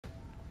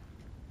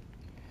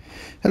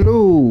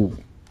Hello!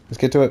 Let's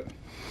get to it.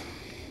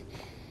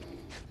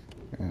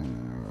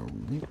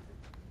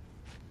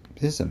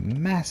 This is a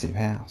massive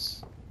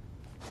house.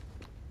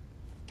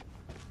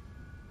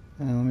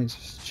 Let me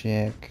just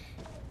check.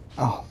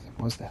 Oh,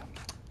 what was that?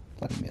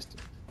 Bloody missed it.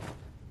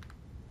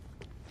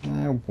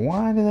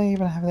 Why do they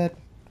even have that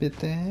bit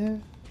there?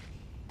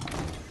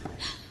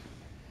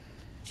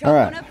 All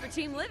right. One up for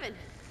Team Living.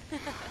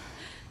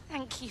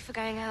 Thank you for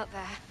going out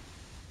there.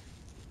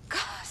 God,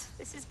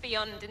 this is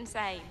beyond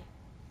insane.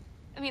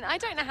 I mean, I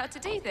don't know how to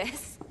do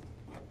this.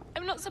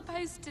 I'm not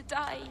supposed to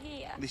die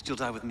here. At least you'll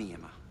die with me,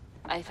 Emma.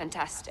 Oh,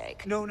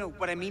 fantastic. No,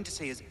 what I mean to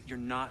say is you're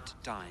not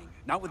dying.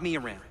 Not with me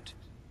around.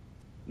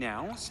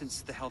 Now,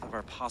 since the health of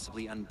our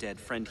possibly undead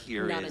friend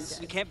here Not is...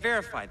 undead. We can't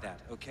verify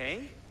that,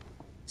 okay?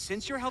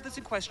 Since your health is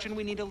in question,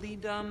 we need a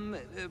lead,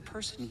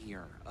 person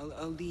here.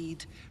 A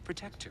lead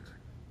protector.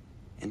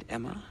 And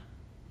Emma,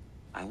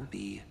 I will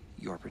be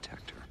your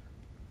protector.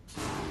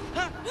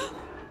 Come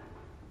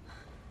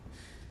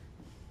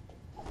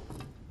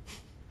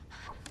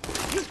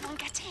on,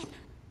 get in.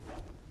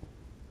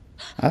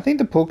 I think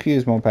the pull cue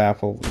is more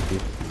powerful.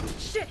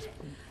 Shit!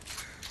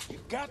 You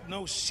got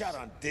no shot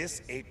on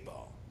this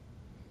 8-ball.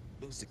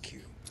 Lose the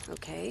cue.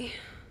 Okay.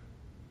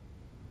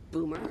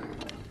 Boomer.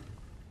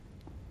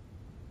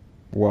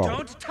 Whoa.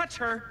 Don't touch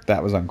her!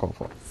 That was uncalled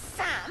for.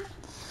 Sam?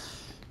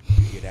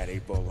 You hear that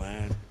 8-ball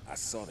line? I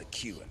saw the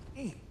cue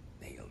and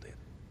nailed it.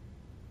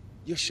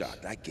 You're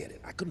shocked, I get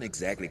it. I couldn't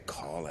exactly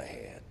call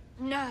ahead.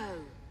 No.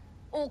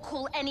 Or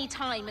call any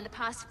time in the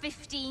past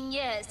 15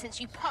 years since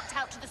you popped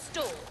out to the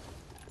store.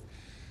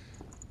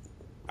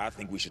 I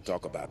think we should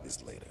talk about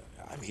this later.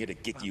 I'm here to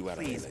get you out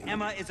Please, of LA.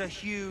 Emma is a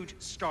huge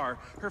star.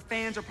 Her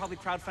fans are probably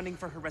crowdfunding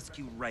for her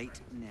rescue right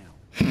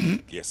now.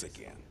 Yes,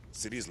 again.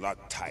 City's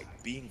locked tight.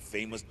 Being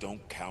famous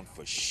don't count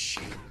for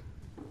shit.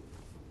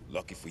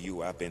 Lucky for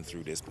you, I've been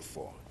through this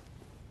before.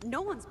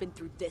 No one's been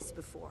through this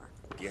before.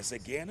 Guess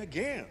again.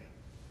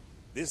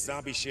 This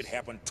zombie shit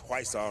happened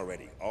twice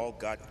already. All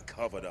got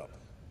covered up.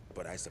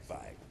 But I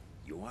survived.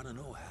 You wanna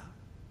know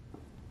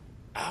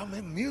how? I'm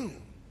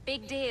immune.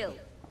 Big deal.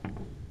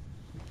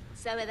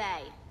 So are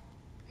they.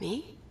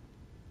 Me?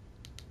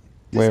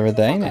 Where are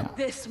they now?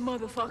 This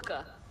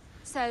motherfucker.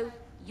 So,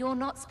 you're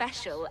not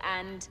special,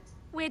 and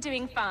we're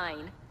doing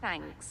fine,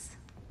 thanks.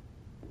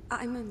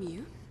 I'm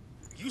immune?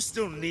 You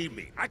still need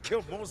me. I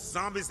killed more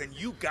zombies than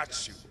you got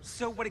shoot.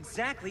 So what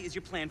exactly is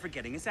your plan for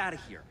getting us out of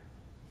here?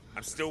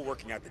 I'm still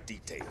working out the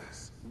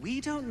details.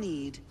 We don't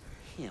need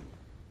him.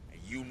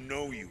 And you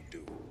know you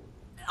do.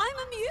 I'm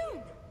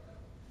immune!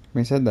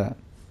 We said that.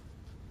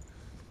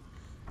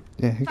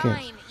 Yeah, who cares?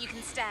 Fine, you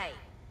can stay.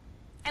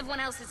 Everyone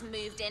else has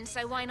moved in,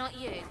 so why not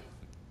you?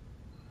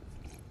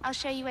 I'll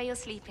show you where you're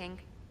sleeping.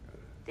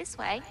 This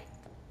way.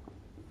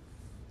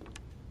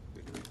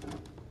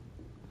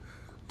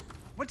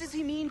 What does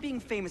he mean being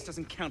famous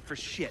doesn't count for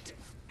shit?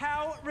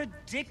 How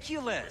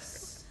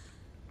ridiculous!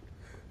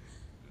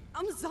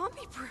 I'm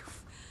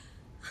zombie-proof.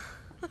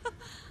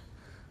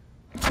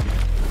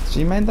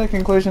 She made that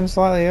conclusion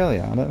slightly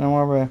earlier. I don't know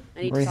why we're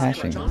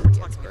rehashing it.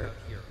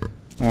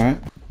 Alright.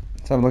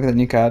 Let's have a look at that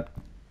new card.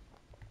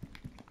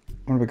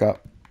 What have we got?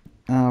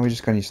 We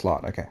just got a new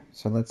slot. Okay.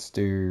 So let's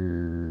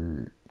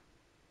do...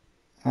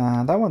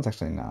 that one's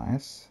actually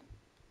nice.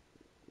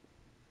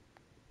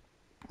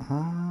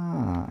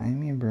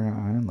 Amy and Bruno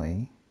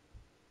only.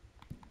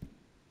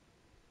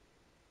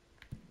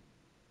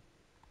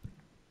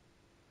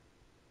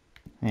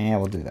 Yeah,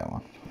 we'll do that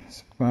one.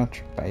 It's a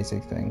much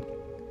basic thing.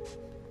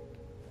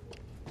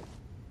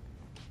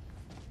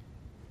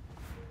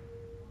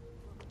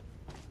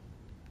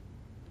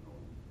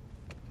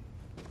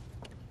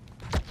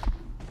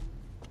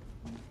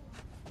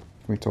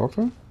 Can we talk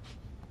to him?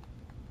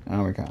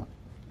 No, we can't.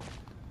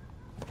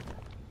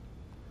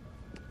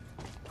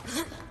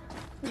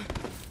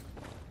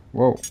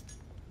 Whoa.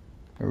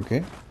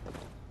 Okay.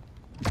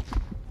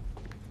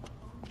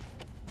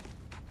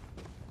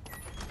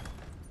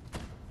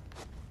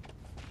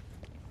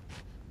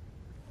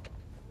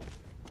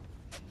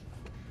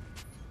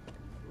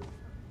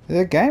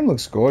 The game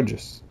looks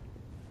gorgeous.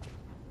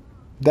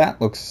 That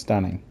looks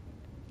stunning.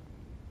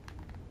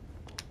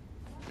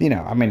 You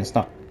know, I mean, it's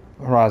not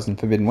Horizon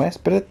Forbidden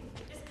West, but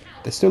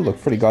they still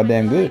look pretty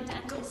goddamn good.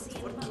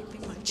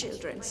 Keeping my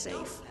children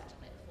safe.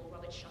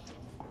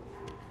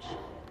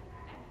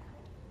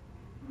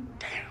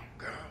 Damn,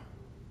 girl.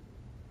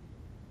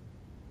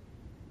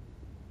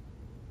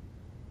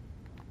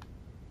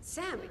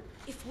 Sam,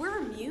 if we're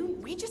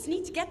immune, we just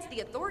need to get to the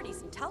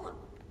authorities and tell them.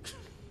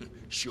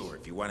 Sure,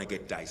 if you want to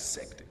get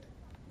dissected.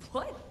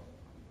 What?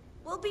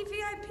 We'll be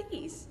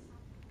VIPs.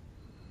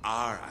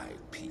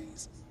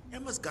 RIPs.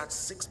 Emma's got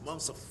 6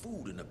 months of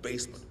food in the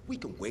basement. We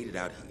can wait it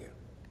out here.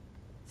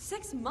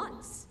 6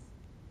 months?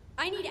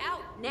 I need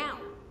out, now.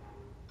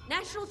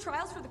 National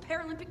trials for the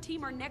Paralympic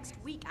team are next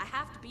week. I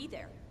have to be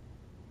there.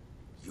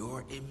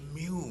 You're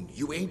immune.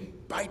 You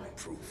ain't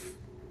bite-proof.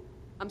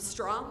 I'm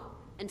strong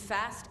and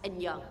fast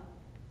and young.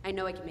 I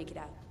know I can make it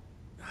out.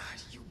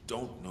 You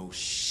don't know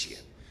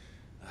shit.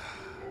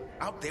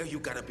 Out there, you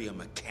gotta be a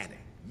mechanic.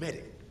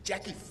 Medic,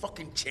 Jackie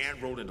fucking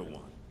Chan rolled into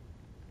one.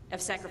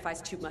 I've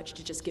sacrificed too much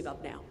to just give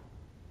up now.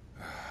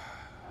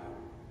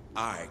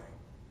 Alright,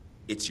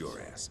 it's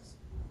your ass.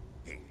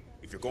 Hey,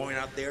 if you're going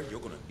out there, you're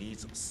gonna need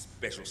some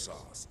special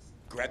sauce.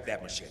 Grab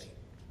that machete.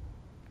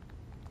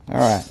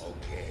 Alright,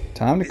 Okay.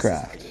 time to This is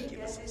craft. how you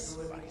give us some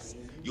spice.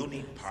 You'll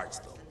need parts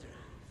though.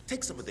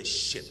 Take some of this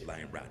shit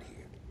lying around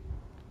here.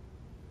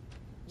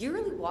 You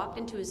really walked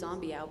into a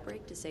zombie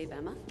outbreak to save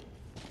Emma?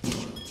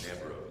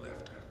 Never have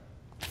left her.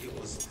 It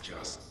was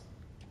just...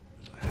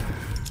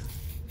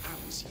 I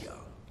was young.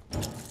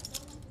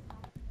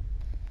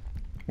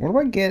 What do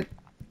I get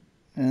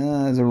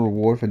as a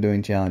reward for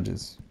doing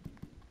challenges?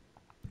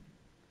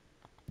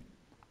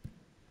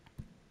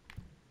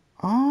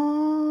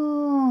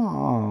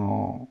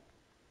 Oh.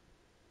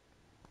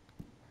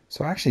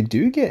 So I actually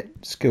do get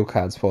skill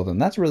cards for them.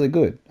 That's really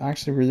good. I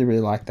actually really,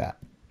 really like that.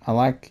 I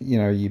like, you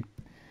know,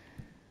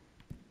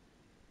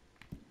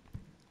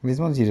 these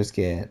ones you just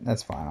get.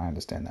 That's fine. I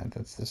understand that.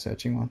 That's the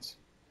searching ones.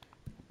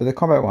 But the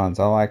combat ones,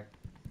 I like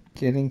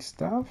getting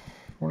stuff.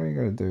 What are you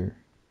going to do?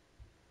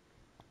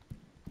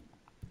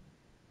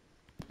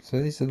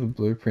 So these are the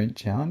blueprint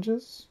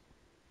challenges.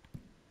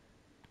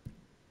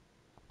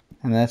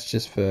 And that's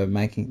just for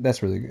making...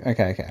 That's really good.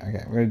 Okay.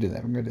 We're going to do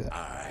that.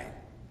 Alright.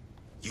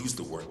 Use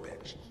the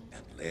workbench.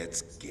 And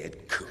let's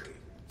get cooking.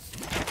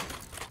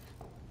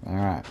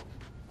 Alright.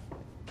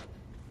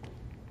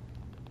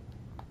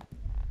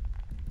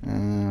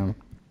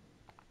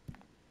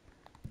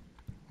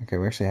 Okay,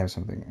 we actually have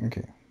something.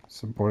 Okay.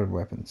 Supported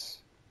weapons.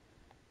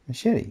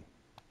 Machete.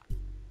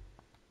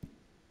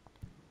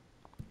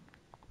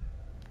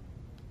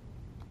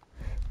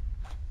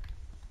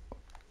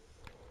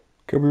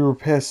 Can we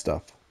repair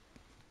stuff?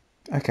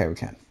 Okay, we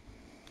can.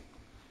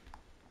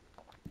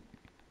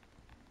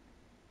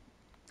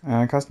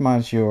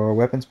 Customize your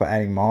weapons by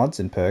adding mods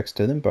and perks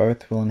to them.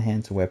 Both will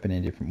enhance a weapon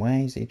in different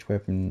ways. Each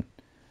weapon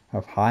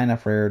of high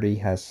enough rarity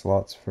has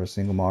slots for a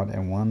single mod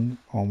and one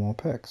or more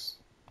perks.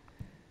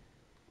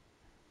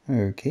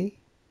 Okay.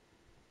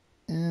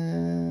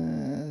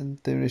 The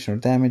additional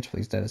damage,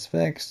 please status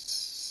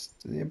effects.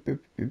 Yep.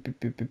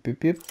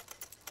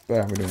 Why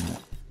are we doing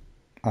that?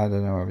 I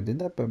don't know why we did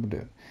that, but we'll do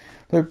it.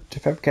 To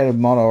fabricate a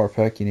mod or a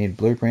perk, you need a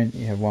blueprint.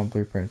 You have one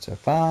blueprint so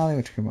far.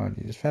 Which mod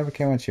you just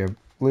fabricate? Once you have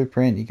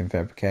blueprint, you can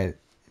fabricate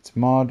its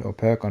mod or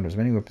perk onto as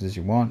many weapons as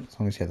you want, as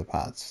long as you have the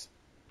parts.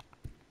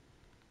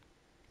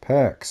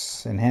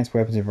 Perks. Enhance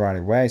weapons in a variety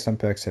of ways. Some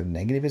perks have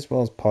negative as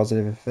well as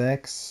positive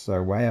effects,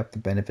 so weigh up the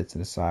benefits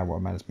and decide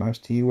what matters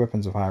most to you.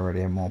 Weapons of high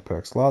rarity have more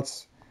perk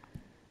slots,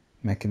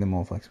 making them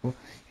more flexible.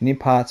 You need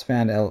parts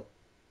found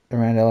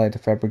around LA to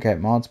fabricate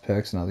mods,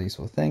 perks, and other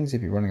useful things.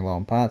 If you're running low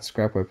on parts,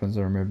 scrap weapons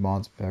or remove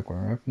mods, perk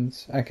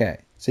weapons. Okay,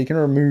 so you can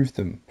remove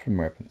them from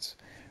weapons.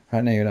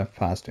 Right now you have enough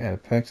parts to add a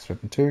perk to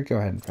weapon 2. Go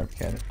ahead and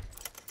fabricate it.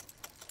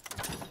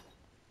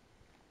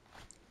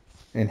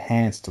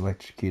 Enhanced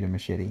electrocutor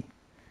machete.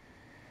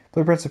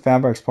 Blueprints are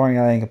found by exploring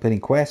LA and completing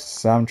quests.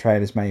 Some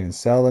traders may even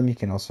sell them. You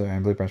can also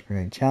earn blueprints by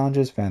completing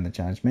challenges. Found the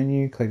challenge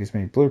menu. Collect as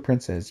many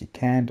blueprints as you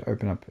can to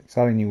open up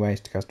exciting new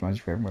ways to customize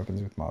your favorite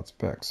weapons with mods and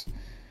perks.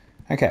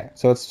 Okay,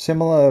 so it's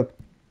similar.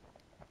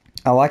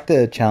 I like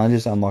the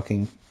challenges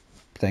unlocking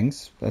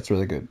things. That's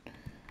really good.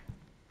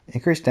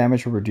 Increased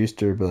damage or reduced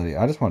durability.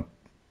 I just want...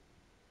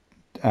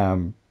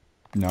 no,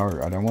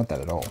 I don't want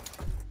that at all.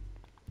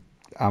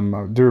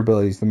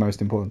 Durability is the most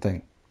important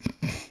thing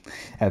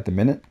at the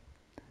minute.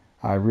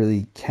 I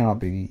really cannot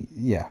be...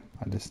 Yeah,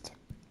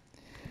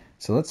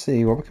 So let's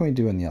see, what can we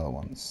do in the other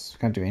ones?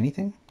 Can't do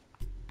anything?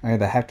 Okay,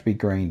 they have to be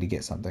green to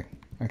get something.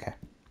 Okay.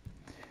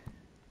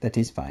 That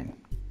is fine.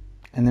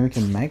 And then we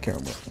can make our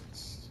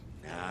weapons.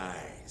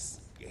 Nice.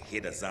 You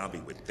hit a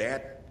zombie with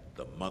that,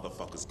 the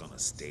motherfucker's gonna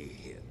stay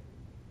hit.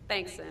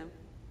 Thanks, Sam.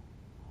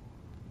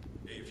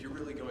 Hey, if you're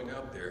really going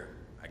out there,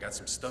 I got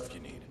some stuff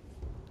you need.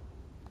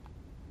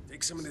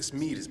 Take some of this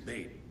meat as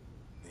bait.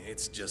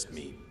 It's just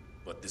meat,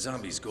 but the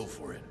zombies go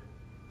for it.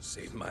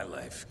 Saved my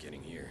life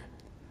getting here.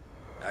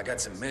 I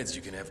got some meds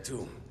you can have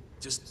too.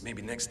 Just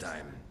maybe next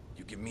time,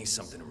 you give me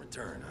something in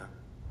return, huh?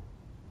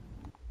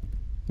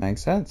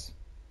 Makes sense.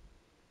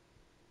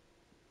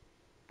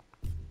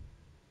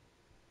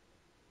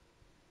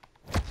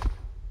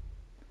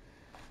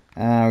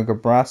 We've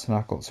got brass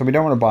knuckles. So we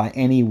don't want to buy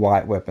any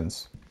white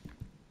weapons.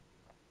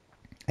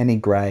 Any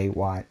grey,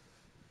 white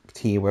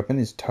tier weapon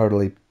is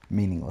totally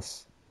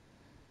meaningless.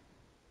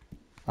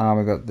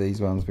 We got these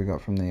ones we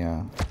got from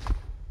the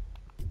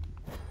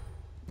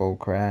bull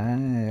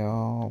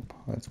crab.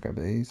 Let's grab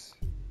these.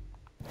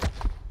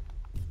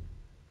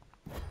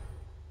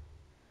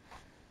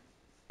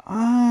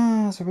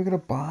 So we're gonna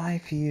buy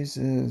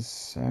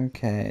fuses.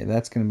 Okay,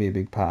 that's gonna be a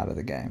big part of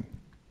the game.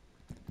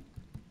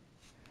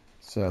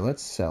 So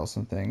let's sell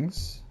some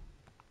things.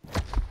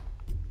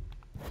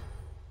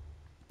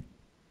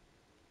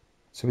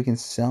 So we can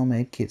sell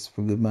med kits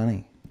for good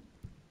money.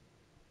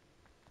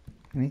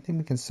 Anything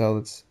we can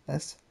sell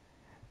that's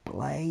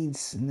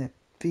blades and they're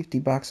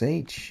 $50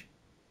 each.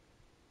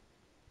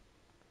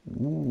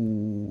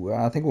 Ooh,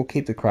 I think we'll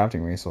keep the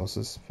crafting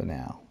resources for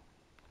now.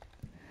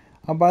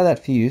 I'll buy that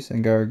fuse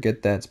and go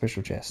get that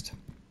special chest.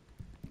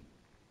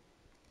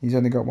 He's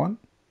only got one?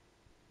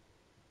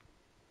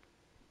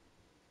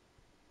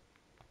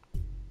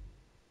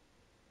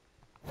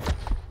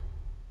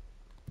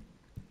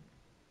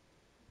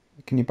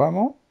 Can you buy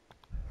more?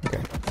 Okay.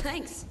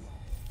 Thanks.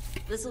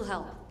 This'll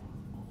help.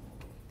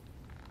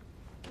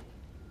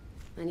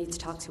 I need to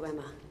talk to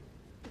Emma.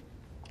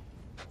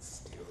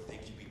 Still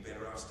think you'd be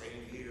better off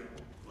staying here?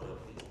 What a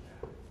please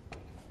now.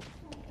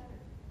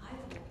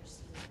 I've never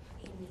seen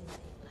anything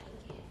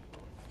like it.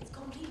 It's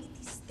completely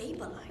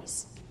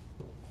destabilized.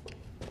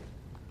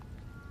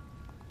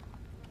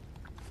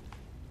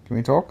 Can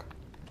we talk?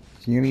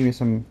 Can you give me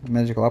some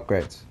magical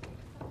upgrades?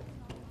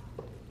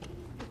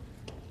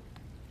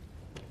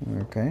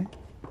 Okay.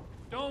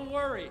 Don't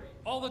worry,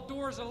 all the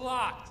doors are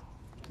locked.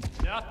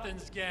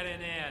 Nothing's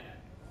getting in.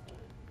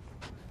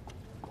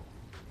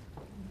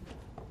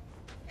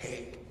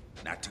 Hey,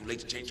 not too late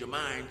to change your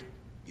mind.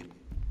 You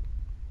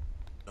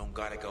don't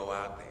gotta go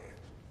out there.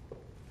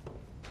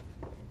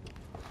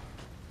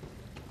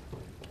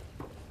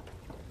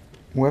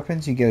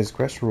 Weapons you get as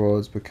quest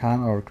rewards, but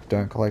can't or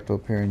don't collect or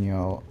appear in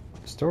your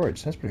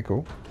storage. That's pretty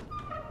cool.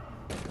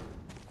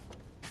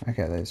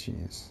 Okay, there she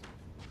is.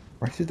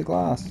 Right through the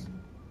glass.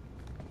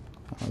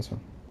 Oh, this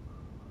one.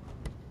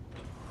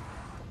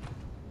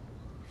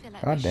 I feel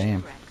like God we're damn.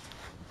 shipwrecked.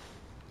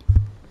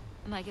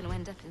 Am I going to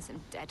end up in some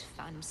dead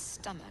fan's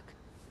stomach?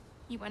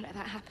 You won't let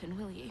that happen,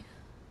 will you?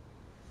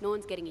 No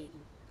one's getting eaten,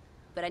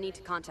 but I need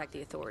to contact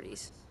the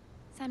authorities.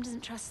 Sam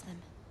doesn't trust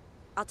them.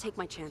 I'll take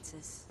my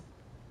chances.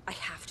 I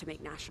have to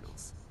make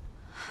nationals.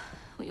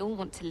 We all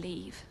want to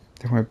leave.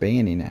 There won't be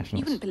any You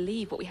nationals. wouldn't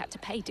believe what we had to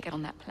pay to get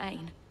on that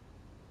plane.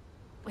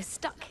 We're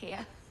stuck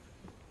here.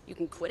 You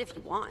can quit if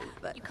you want,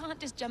 but You can't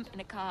just jump in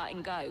a car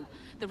and go.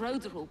 The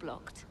roads are all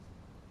blocked.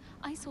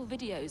 I saw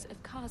videos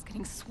of cars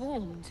getting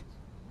swarmed.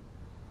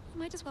 You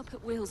might as well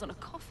put wheels on a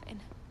coffin.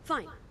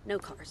 fine, no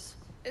cars.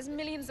 There's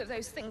millions of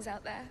those things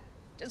out there,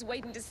 just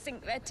waiting to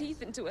sink their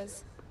teeth into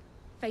us.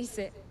 Face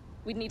it,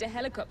 we'd need a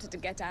helicopter to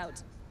get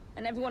out.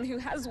 And everyone who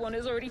has one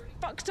is already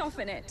fucked off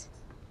in it.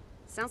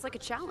 Sounds like a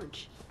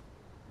challenge.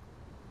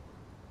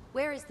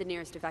 Where is the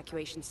nearest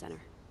evacuation center?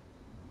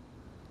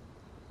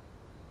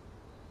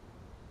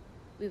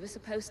 We were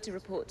supposed to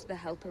report to the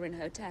Helper Inn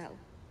Hotel.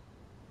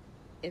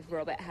 If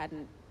Robert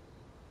hadn't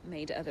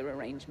made other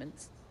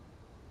arrangements.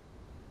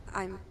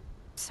 I'm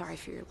sorry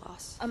for your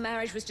loss. Our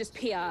marriage was just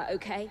PR,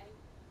 okay?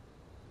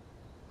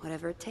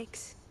 Whatever it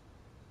takes.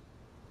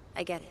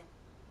 I get it.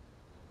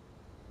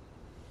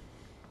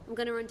 I'm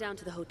gonna run down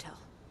to the hotel.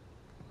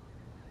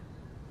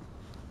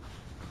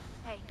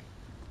 Hey.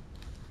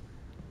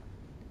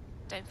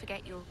 Don't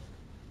forget your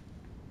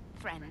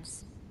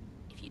friends,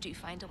 if you do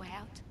find a way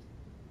out.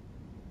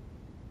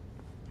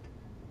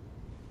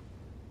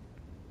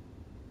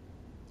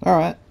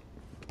 Alright.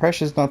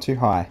 Pressure's not too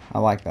high. I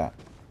like that.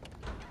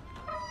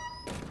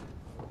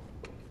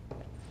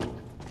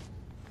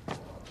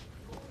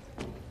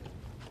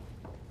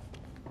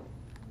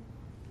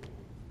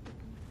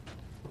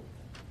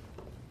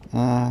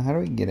 How do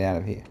we get out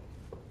of here?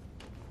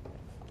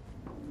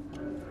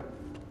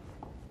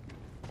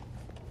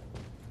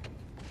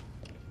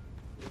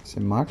 So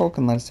Michael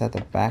can let us out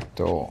the back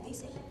door.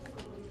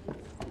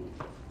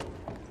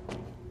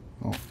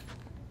 Oh.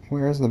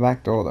 Where is the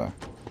back door though?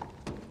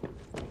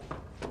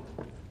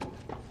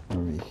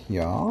 Over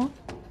here?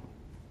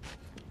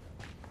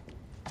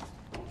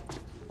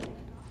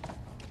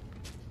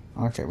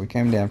 Okay, we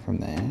came down from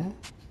there.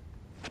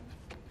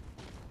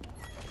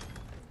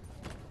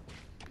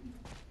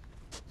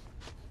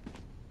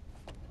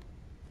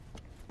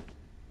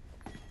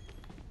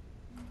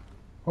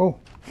 Oh!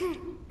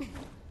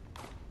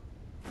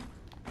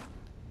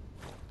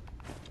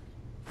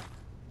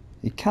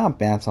 You can't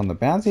bounce on the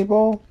bouncy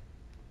ball.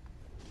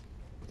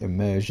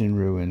 Immersion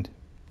ruined.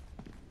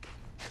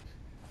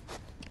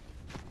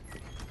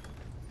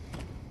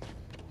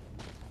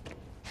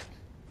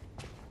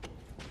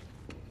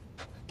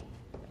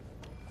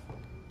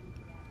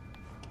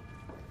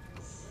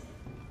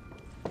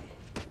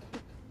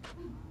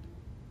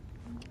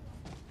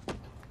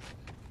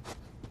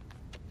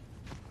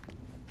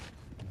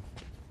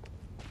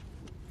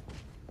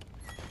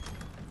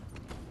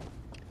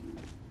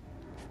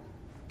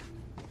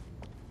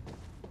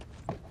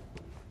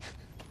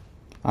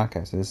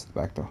 Okay, so this is the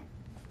back door.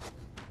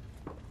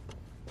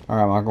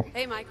 Alright, Michael.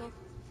 Hey, Michael.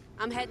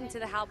 I'm heading to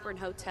the Halpern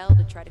Hotel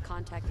to try to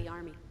contact the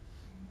army.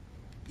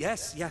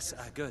 Yes,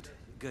 good.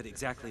 Good,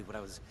 exactly what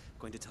I was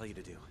going to tell you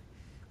to do.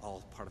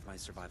 All part of my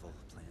survival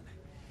plan.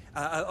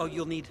 Oh,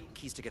 you'll need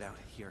keys to get out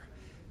here.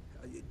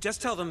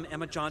 Just tell them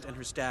Emma Jaunt and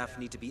her staff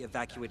need to be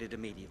evacuated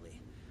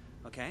immediately.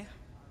 Okay?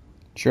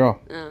 Sure,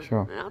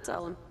 sure. I'll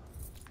tell him.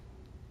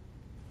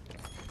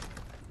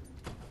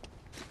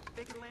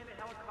 They can land a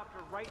helicopter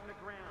right in the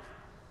ground.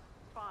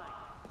 Fine.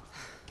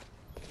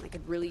 I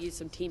could really use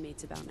some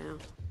teammates about now.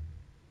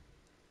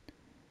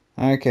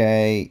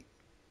 Okay.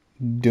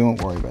 Don't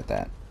worry about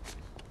that.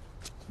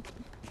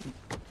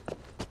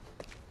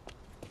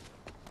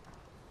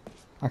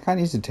 I can't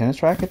use the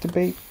tennis racket to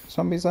beat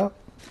zombies up?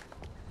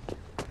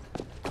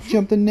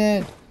 jump the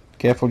net.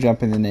 Careful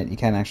jumping the net. You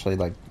can actually,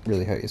 like,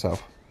 really hurt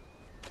yourself.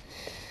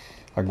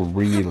 Like,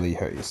 really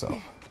hurt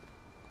yourself.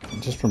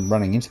 Just from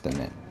running into the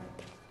net.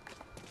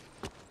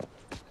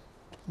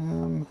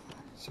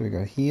 So we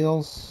got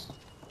heals.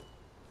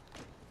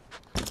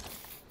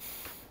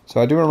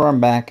 So I do want to run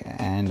back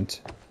and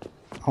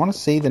I want to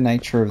see the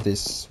nature of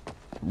this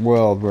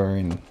world we're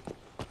in.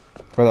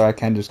 Whether I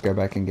can just go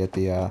back and get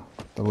the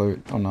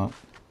loot or not.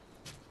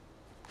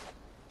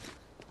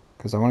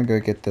 Because I want to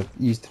go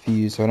use the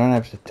fuse so I don't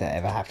have to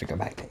ever have to go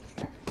back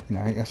there. You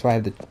know, that's why I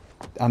have it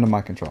under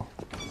my control.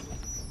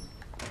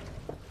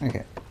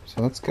 Okay,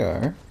 so let's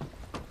go.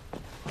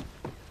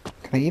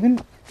 Can I even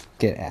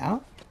get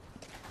out?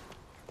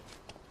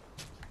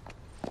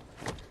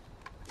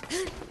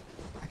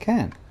 I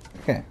can.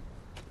 Okay.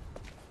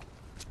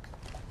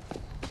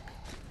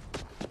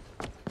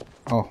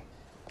 Oh.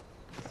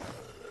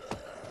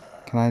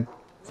 Can I?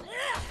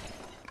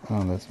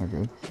 Oh, that's not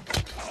good.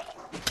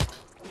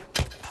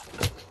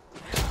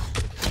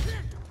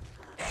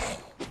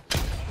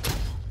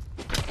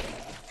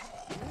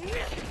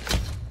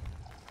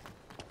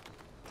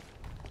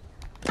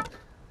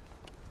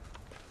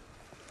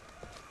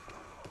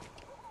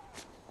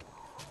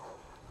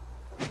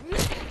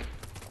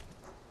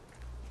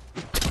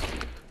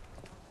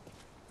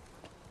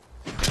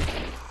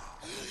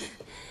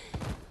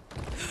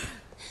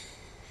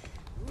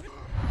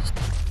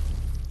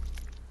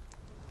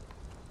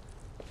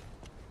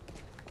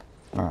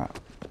 Alright.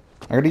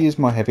 I gotta use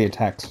my heavy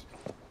attacks.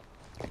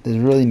 There's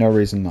really no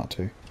reason not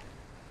to.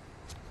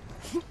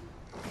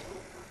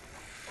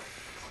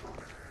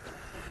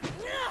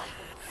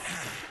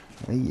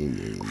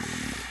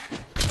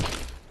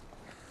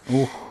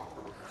 Ooh.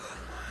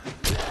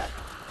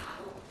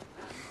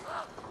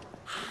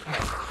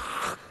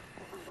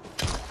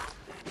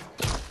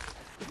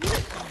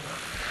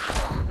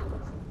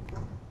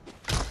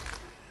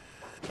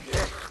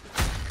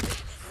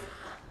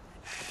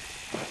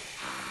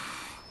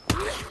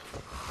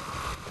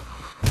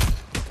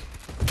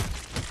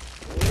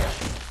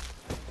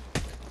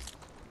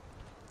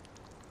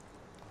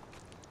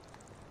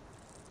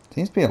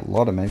 Seems to be a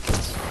lot of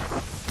medkits.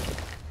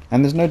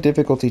 And there's no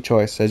difficulty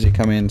choice as you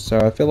come in, so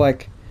I feel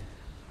like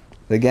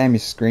the game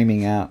is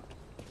screaming out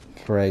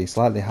for a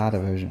slightly harder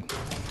version.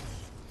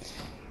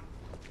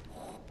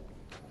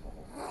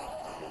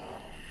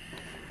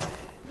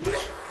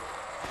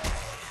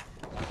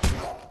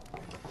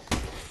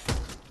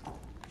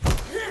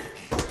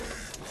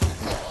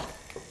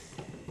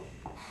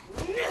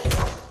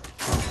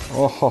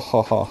 Oh ho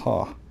ho ho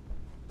ho.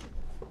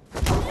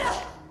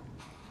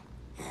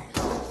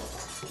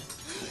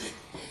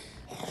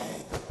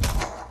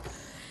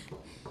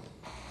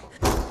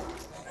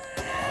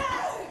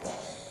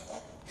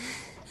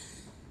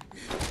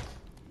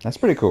 That's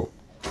pretty cool.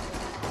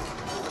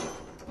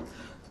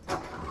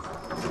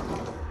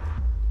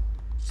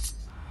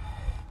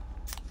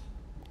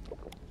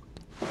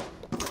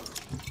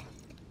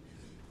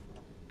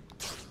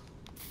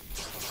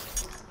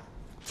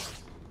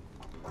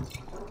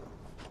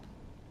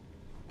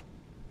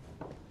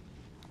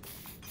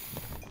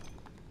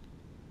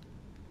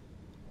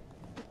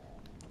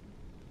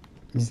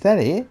 Is that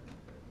it?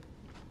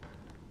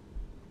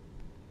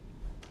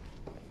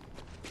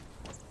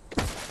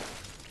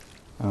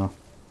 Oh,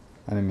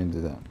 I didn't mean to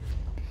do that.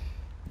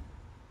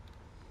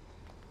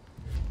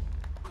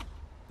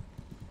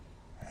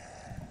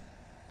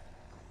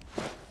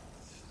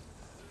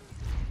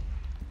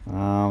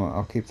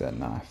 I'll keep that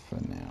knife for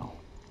now.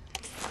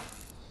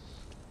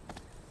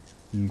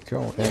 You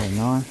go there,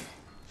 knife.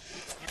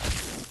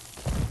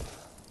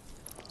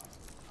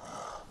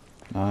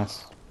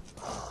 Nice.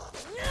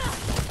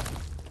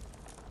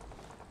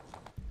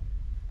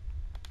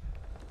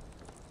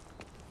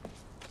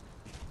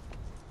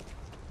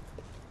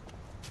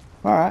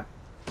 Alright.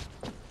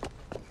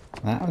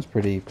 That was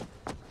pretty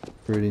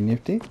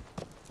nifty.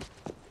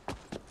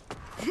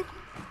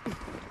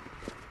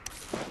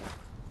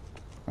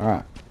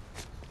 Alright.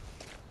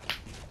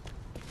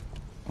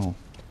 Oh.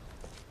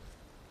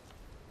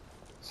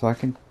 So I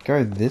can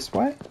go this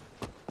way?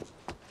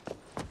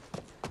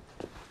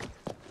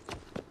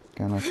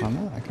 Can I climb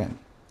that? I can.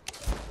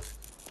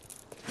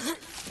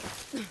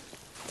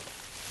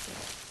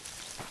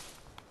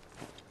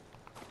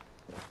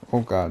 Oh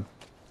god.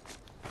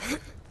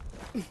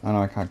 Oh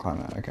no, I can't climb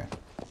that. Okay.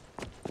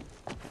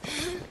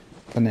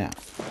 For now.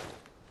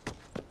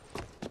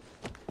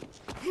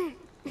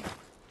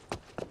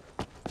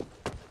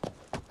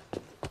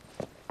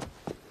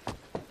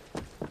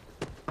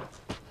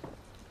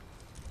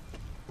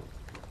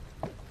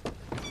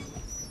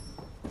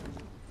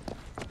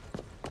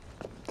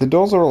 The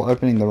doors are all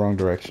opening the wrong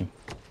direction.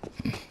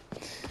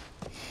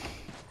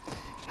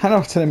 I know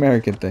it's an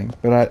American thing,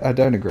 but I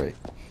don't agree.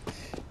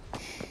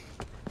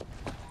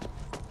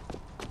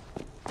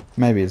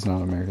 Maybe it's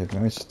not American,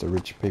 maybe it's just a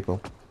rich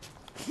people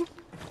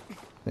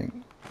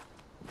thing.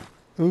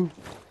 Ooh,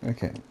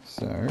 okay,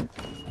 so...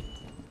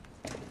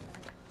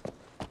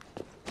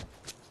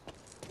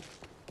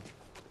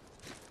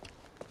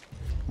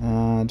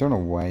 I don't want to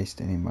waste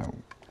any of my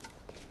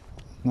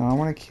No, I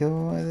want to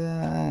kill...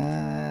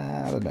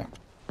 I don't know.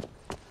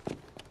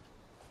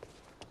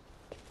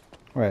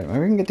 Wait, maybe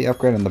we can get the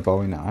upgrade on the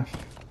Bowie knife.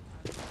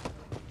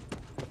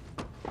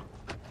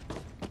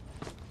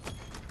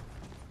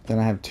 Then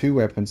I have 2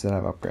 weapons that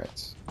have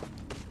upgrades.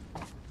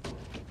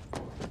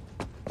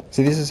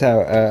 See, this is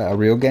how a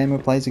real gamer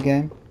plays a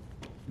game.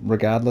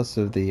 Regardless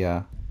of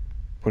the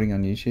putting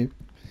on YouTube.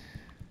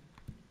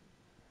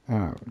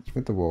 Oh, it's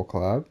with the War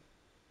Club.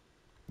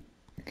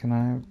 Can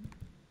I...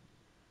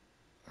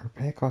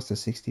 Repair cost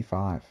is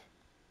 65.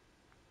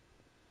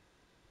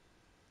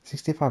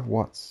 65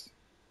 watts,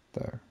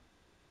 though.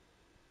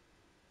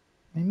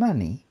 My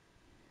money?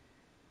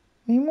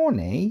 My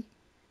money?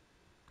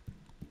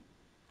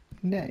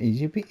 That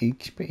is a bit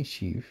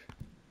expensive.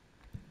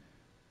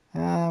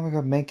 Ah, we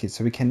got medkits,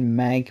 so we can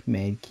make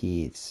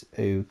medkits.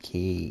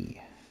 Okay.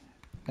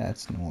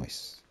 That's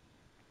nice.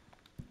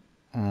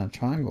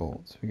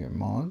 Triangles. We got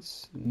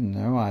mods.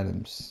 No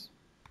items.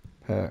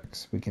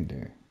 Perks we can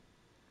do.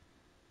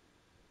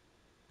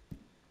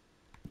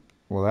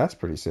 Well, that's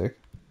pretty sick.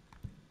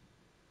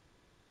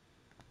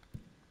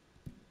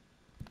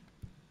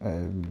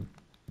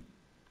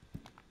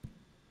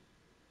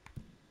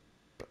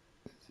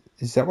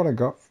 Is that what I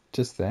got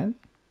just then?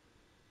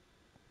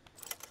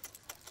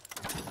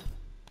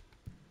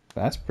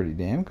 That's pretty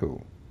damn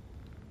cool.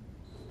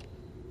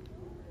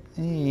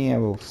 Yeah,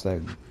 we'll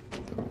save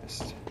the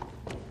rest.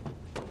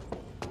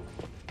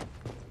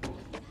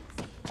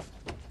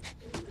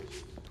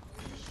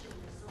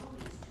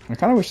 I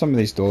kind of wish some of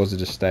these doors would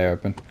just stay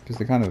open, because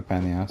they're kind of a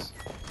pain in the ass.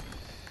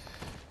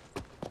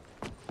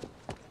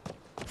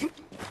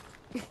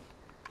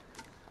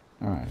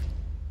 Alright.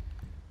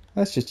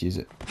 Let's just use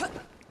it.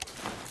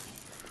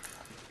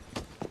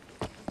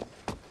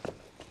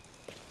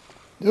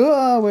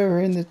 Oh,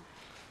 we're in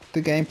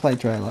the gameplay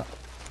trailer.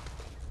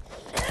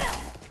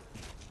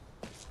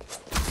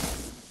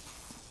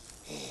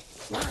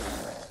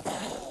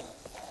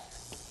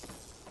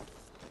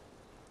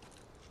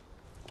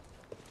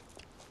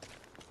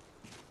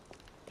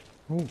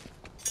 Ooh.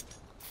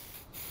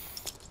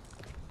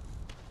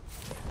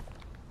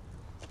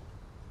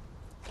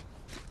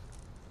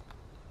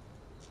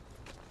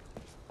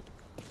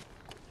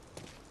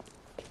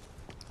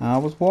 I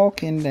was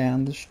walking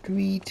down the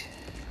street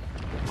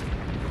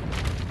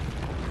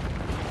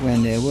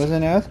when there was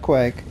an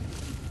earthquake.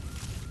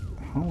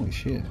 Holy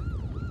shit.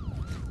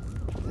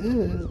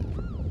 Ugh.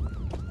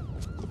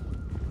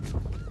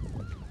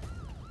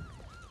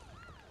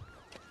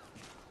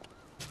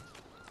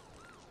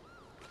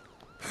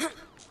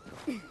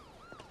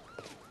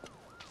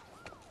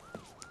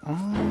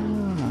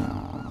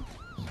 Ah,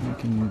 so I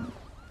can...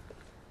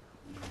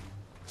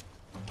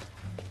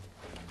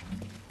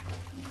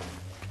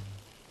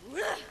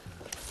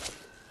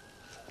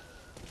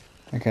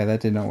 Okay,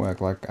 that did not work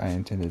like I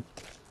intended.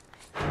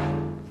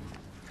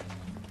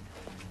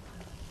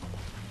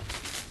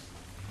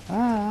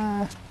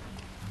 Ah.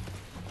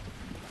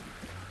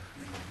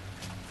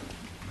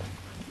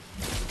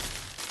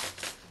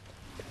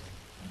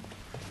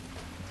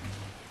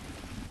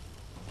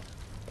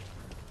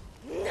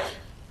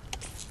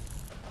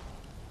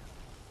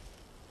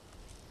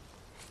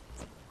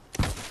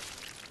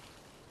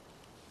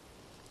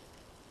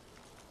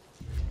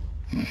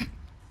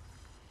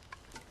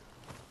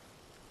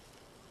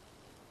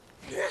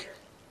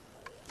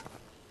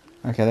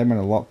 Okay, that went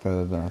a lot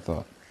further than I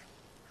thought.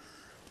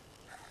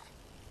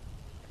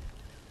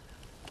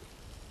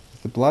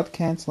 Is the blood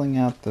cancelling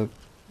out the...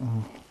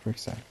 Oh,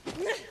 frick's sake.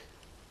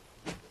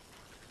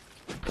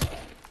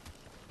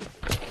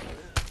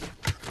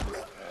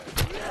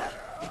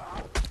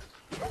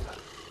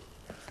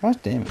 Gosh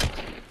damn it.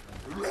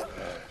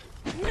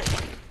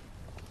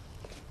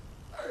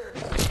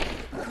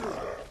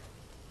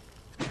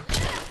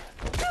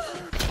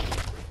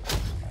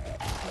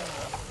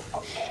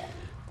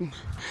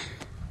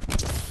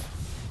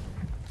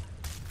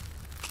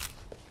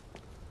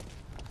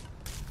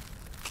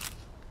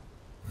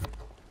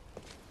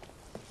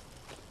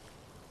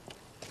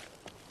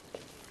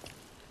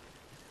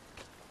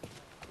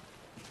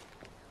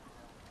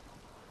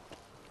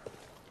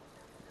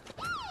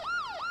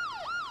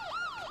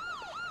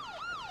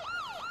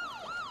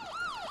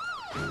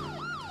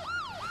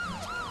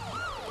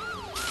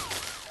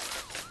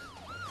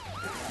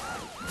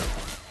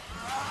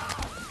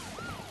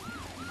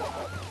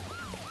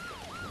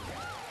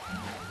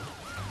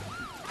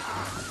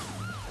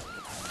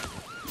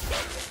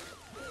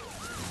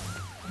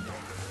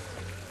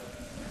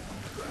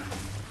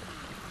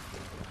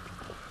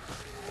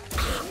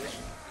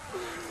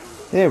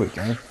 There we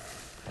go.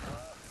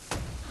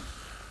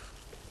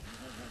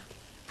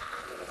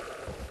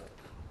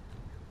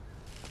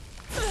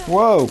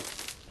 Whoa!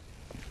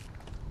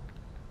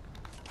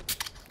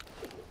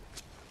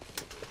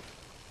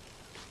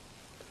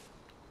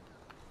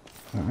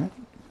 Alright.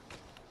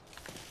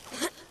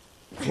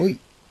 Oi!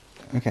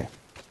 Okay.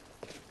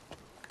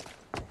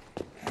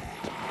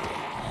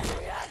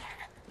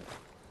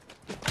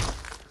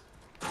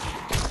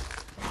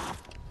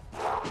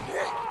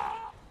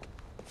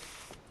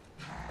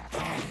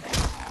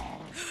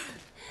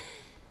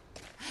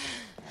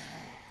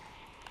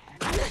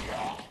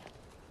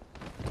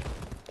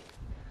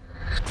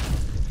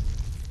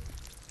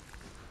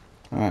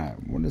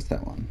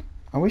 that one?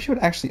 I wish it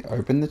would actually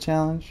open the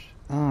challenge.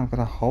 Oh, I've got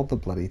to hold the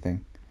bloody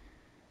thing.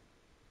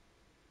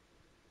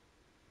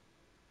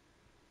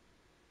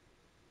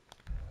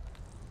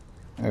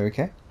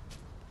 Okay.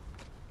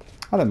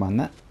 I don't mind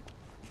that.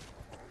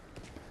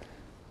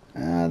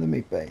 The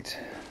meat bait.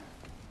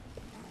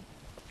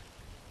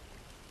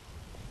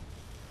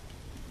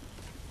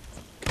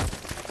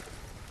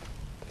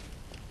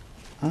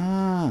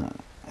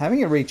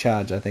 Having it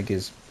recharge I think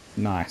is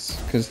nice,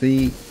 because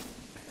the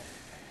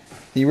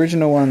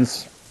original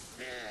ones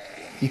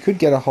you could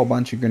get a whole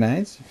bunch of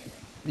grenades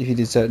if you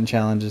did certain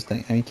challenges.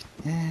 I mean,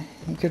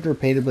 you could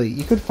repeatedly,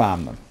 you could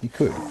farm them, you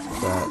could,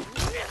 but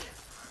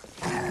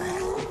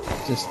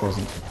it just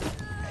wasn't.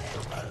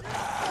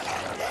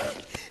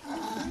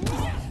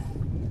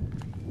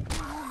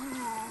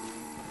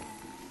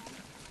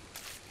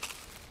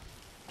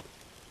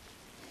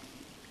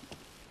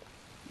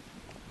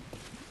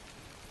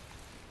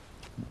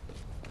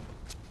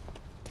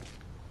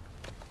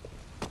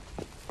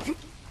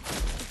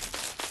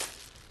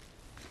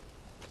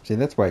 See,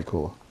 that's way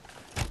cooler.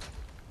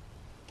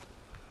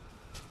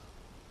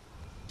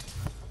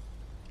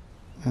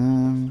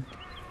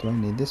 Do I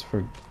need this for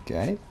a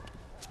gate?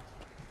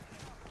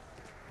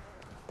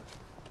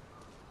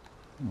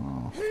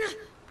 Oh.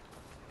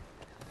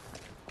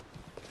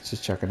 Let's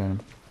just chuck it in him.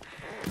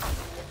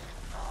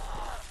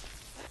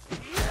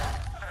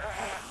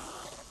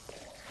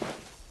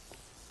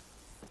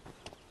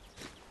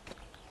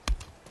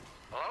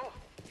 Hello?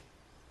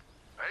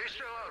 Are you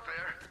still out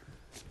there?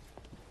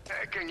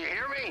 Hey, can you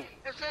hear me?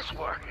 Is this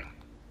working?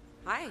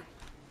 Hi.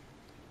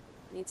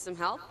 Need some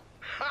help?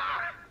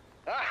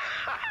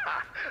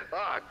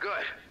 Ah,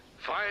 good.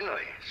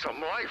 Finally, some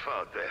life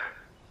out there.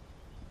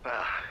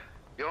 Well,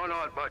 you're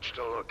not much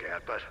to look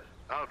at, but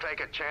I'll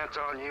take a chance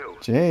on you.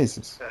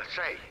 Jesus.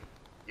 Say,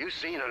 you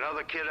seen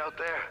another kid out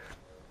there?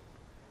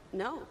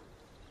 No.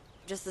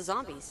 Just the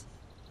zombies.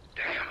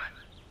 Damn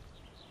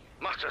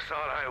it. Must have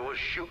thought I was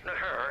shooting at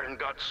her and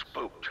got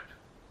spooked.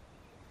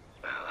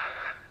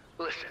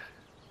 Listen,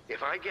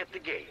 if I get the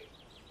gate,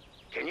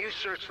 can you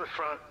search the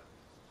front?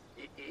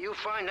 You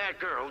find that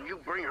girl, you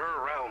bring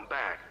her around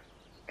back,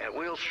 and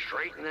we'll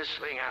straighten this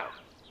thing out.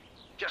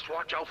 Just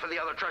watch out for the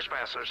other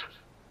trespassers.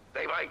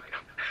 They might...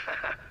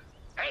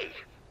 Hey,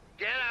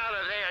 get out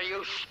of there,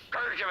 you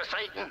scourge of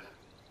Satan!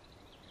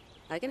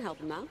 I can help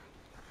him out.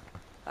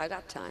 I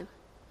got time.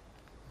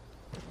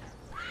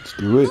 Let's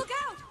do it. Look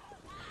out!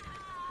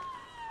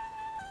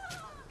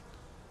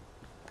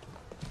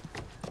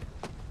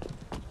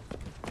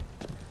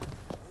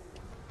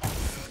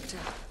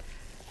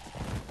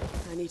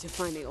 I need to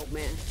find the old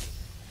man.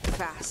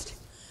 Fast.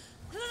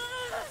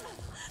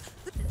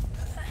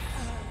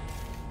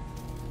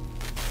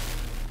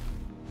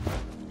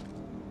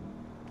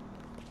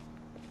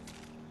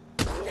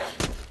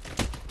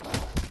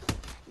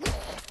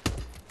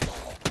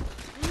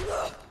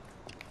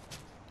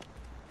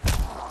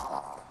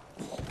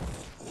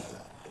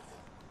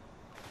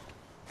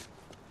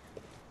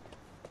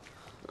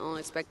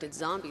 Unexpected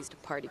zombies to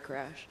party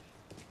crash.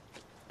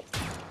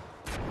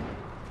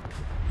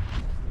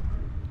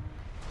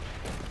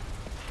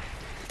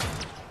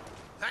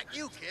 That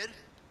you, kid?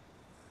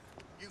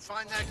 You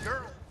find that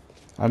girl?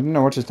 I don't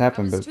know what just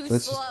happened, but too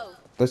let's slow.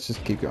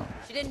 just keep going.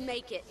 She didn't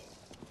make it.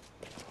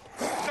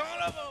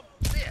 Son of a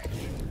bitch!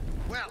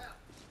 Well,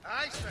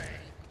 I say,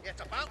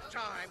 it's about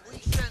time we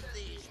send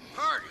these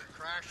party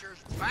crashers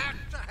back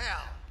to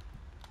hell.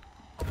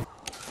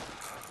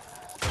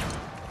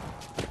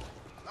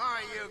 Oh,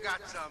 you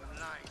got some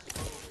nice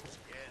moves,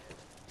 kid.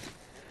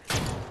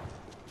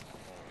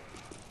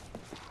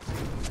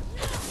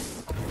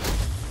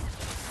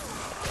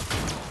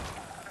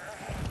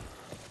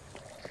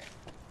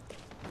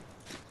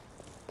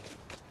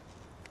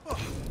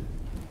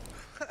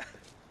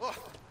 Oh,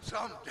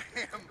 some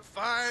damn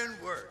fine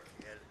work,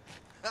 kid.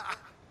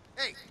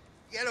 Hey,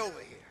 get over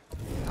here.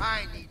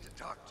 I need to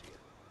talk to you.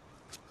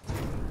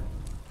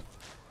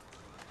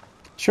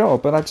 Sure,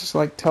 but I just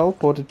like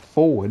teleported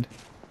forward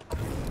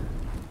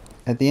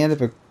at the end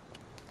of a...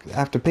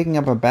 after picking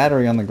up a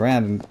battery on the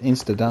ground and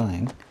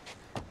insta-dying.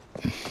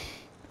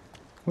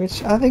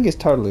 Which I think is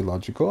totally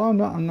logical.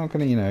 I'm not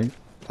gonna, you know,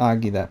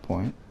 argue that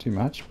point too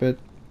much, but...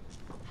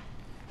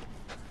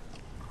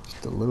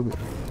 just a little bit...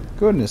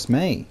 Goodness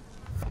me.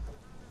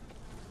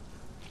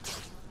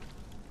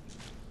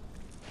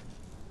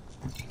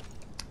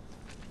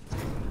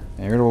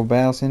 Irritable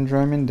bowel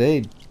syndrome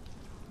indeed.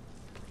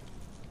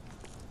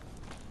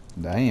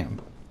 Damn.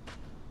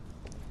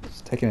 It's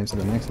taking it to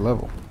the next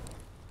level.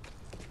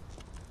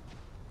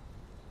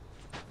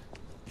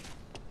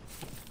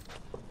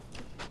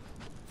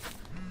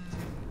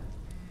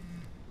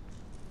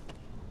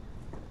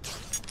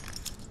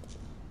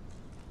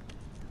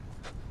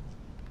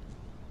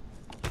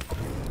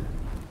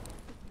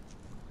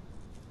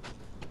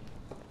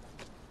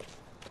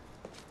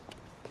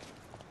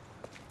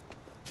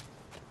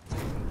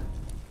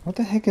 What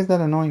the heck is that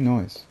annoying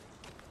noise?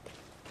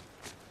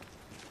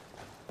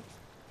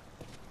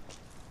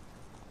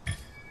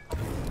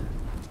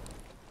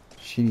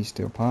 Shitty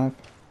steel pipe.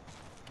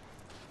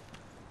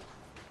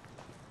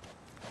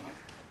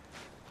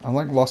 I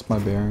like lost my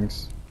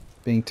bearings.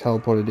 Being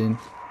teleported in.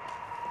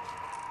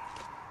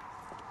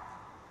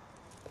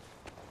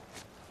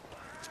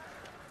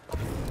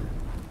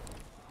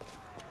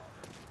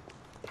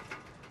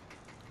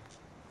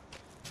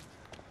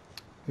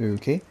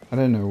 Okay, I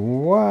don't know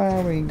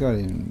why we got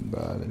in,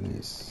 but it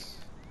is.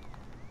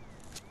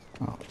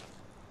 Oh.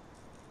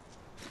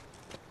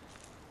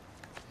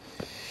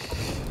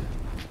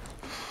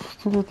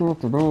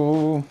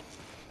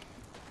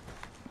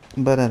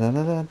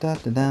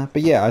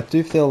 But yeah, I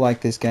do feel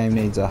like this game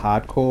needs a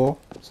hardcore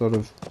sort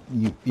of,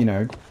 you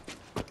know,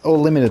 or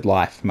limited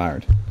life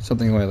mode.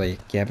 Something where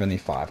like you have only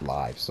 5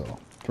 lives or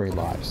 3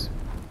 lives.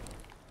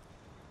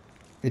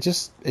 It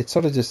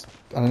sort of just,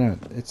 I don't know,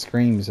 it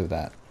screams of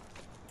that.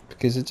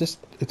 Because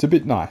it's a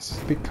bit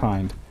nice, a bit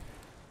kind.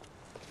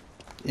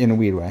 In a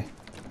weird way.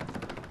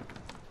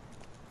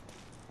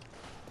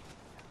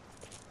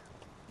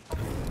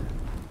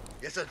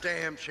 It's a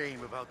damn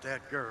shame about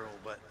that girl,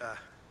 but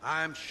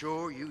I'm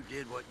sure you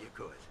did what you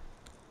could.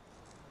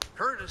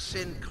 Curtis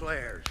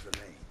Sinclair's the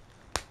name.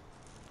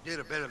 Did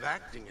a bit of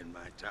acting in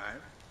my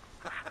time.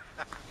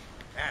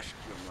 Ask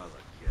your mother,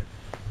 kid.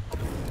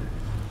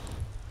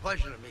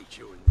 Pleasure to meet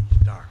you in these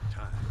dark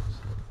times.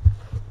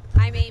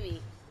 I'm Amy.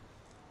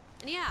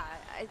 And yeah,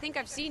 I think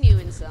I've seen you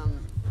in some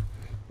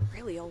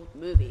really old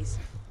movies.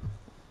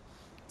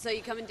 So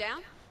you coming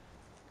down?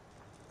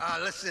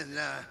 Listen,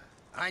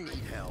 I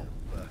need help.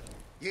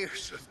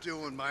 Years of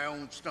doing my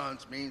own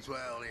stunts means,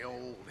 well, the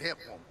old hip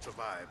won't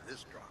survive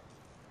this drop.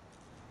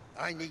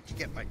 I need to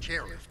get my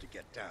chairlift to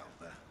get down,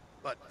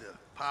 but the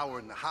power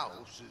in the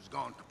house is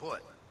gone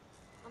kaput.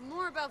 I'm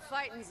more about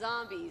fighting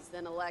zombies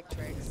than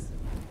electrics.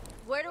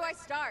 Where do I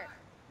start?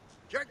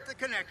 Check the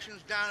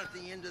connections down at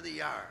the end of the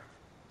yard.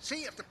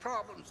 See if the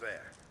problem's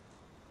there.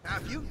 Now,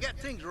 if you can get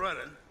things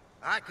running,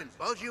 I can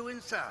buzz you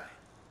inside.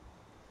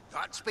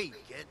 Godspeed,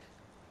 kid.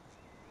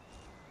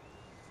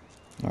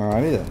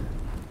 Alrighty then.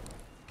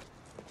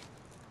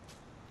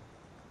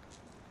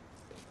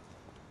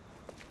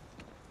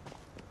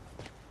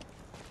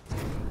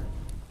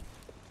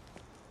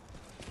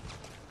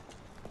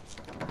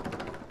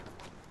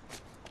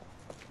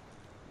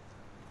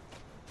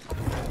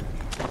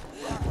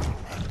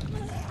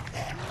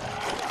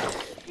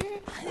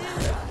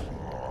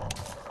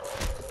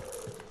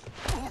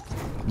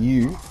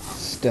 You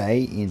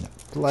stay in the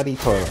bloody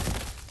toilet.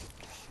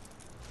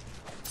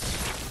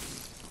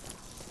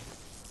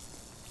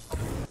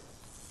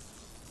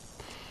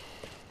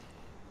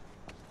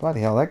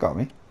 Bloody hell, that got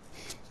me.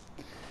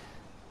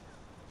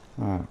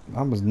 Alright,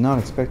 I was not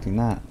expecting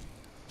that.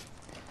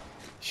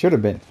 Should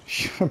have been.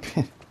 Should have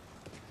been.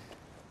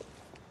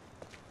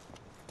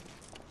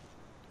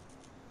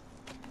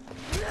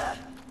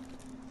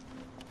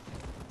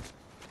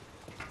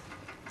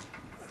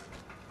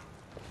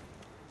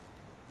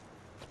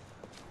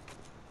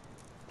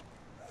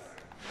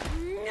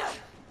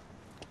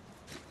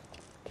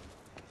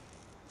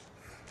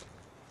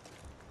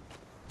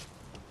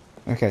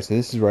 Okay, so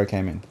this is where I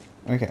came in.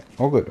 Okay,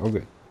 all good, all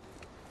good.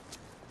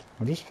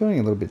 I'm just feeling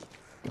a little bit...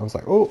 I was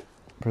like, oh,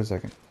 for a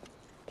second.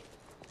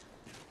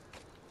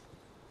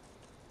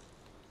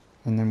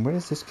 And then where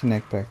does this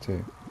connect back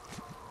to?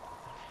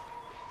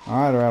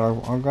 Alright,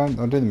 I'll go,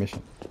 I'll do the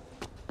mission.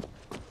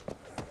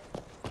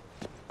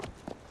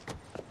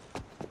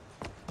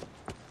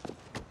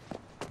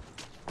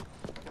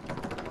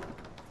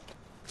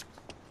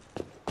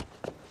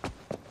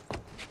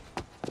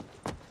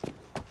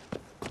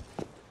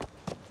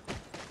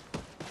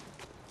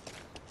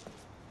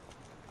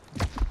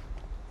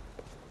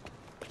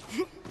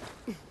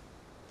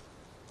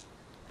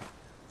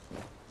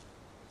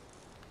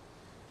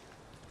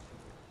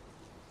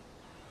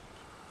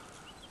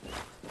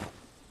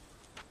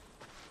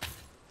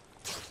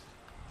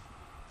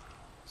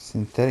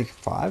 Synthetic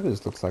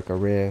fibers looks like a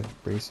rare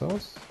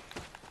resource.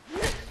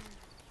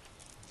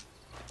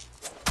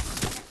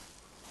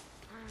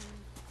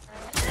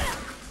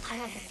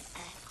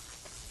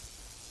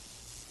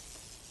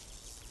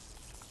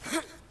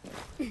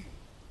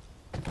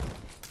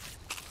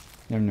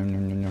 Nom nom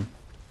nom nom nom.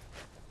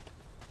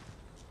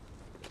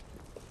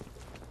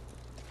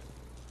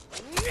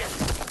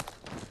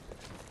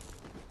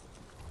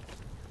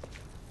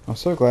 I'm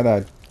so glad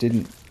I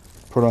didn't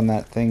put on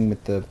that thing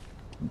with the,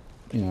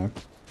 you know,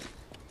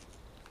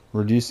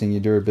 reducing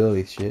your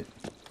durability shit.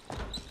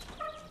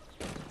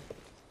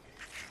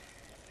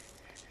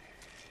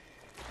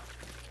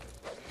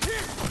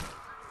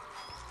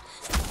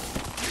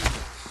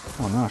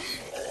 Oh, nice.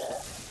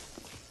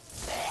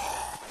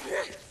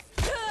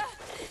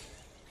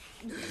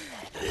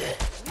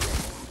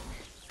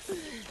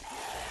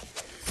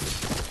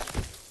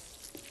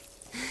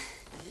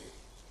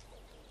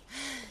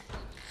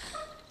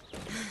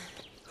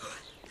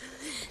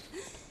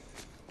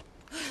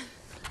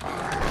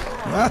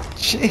 Ah,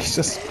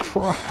 Jesus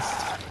Christ.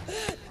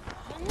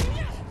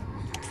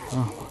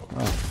 Oh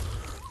my God.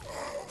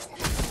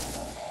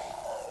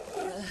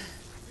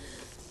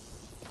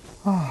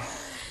 Oh.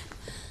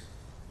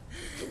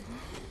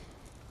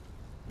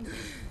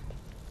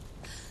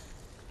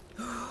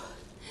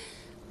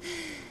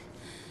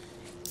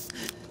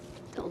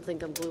 don't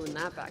think I'm gluing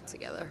that back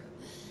together.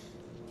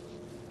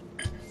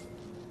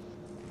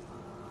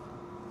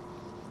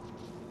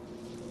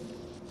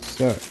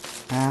 So,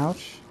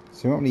 ouch.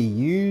 So you want me to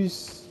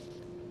use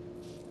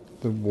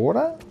the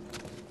water?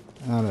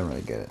 I don't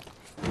really get it.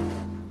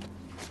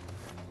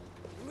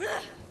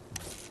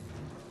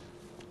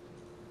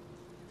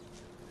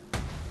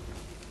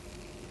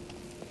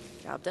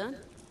 Job done?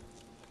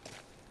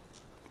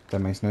 That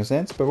makes no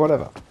sense, but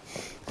whatever.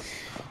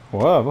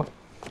 Whatever.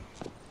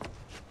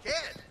 Kid,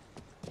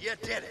 you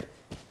did it.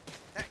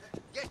 Hey,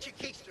 get your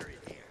keister in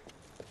here.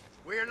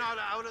 We're not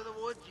out of the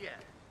woods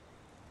yet.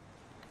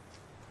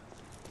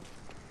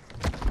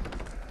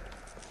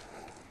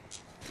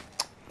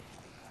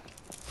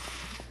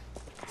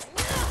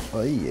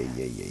 Ay, ay,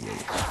 ay, ay, ay.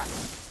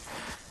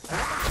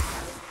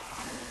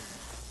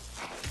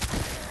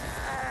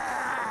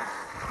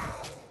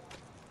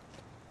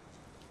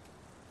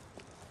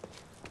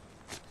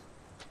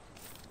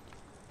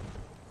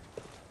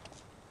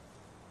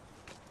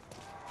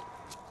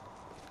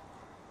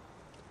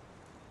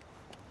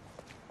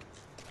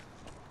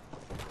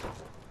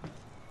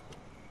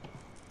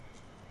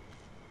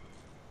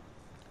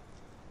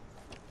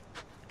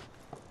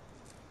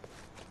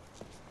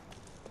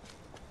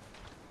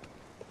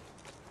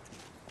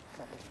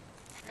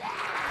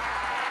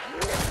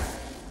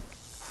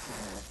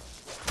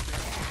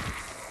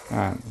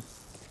 Alright.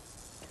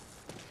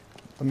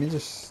 Let me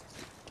just...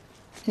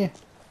 Here.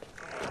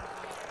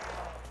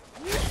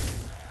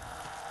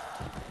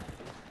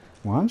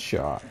 One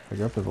shot. I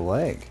go for the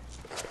leg.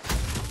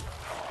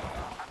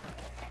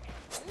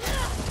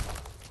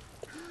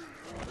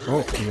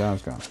 Oh, his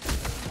arm's gone.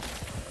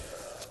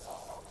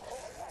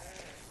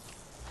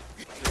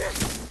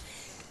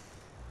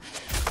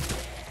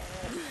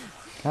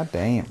 God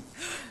damn.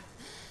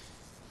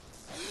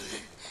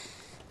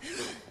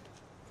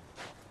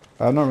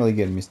 I'm not really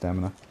getting my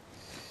stamina.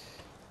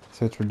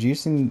 So it's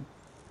reducing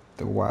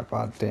the white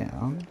bar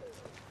down.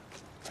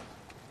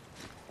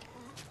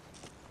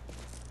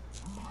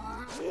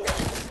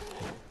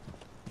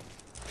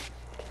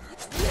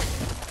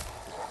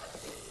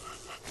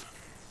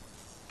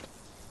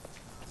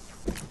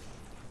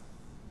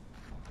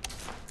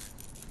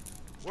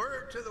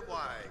 Word to the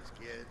wise,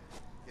 kid.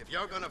 If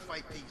you're gonna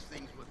fight these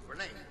things with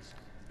grenades,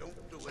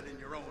 don't do it in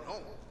your own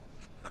home.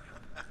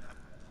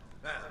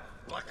 Now,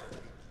 luckily,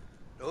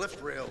 the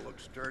lift rail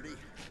looks sturdy.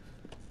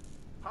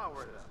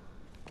 Power it up,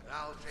 and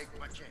I'll take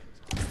my chances.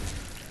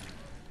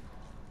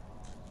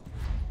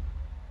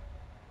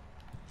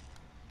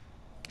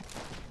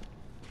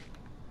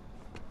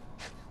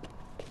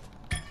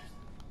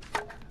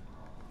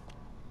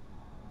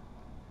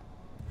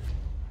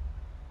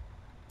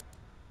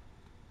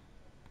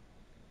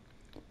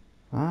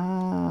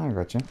 Ah, I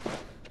gotcha.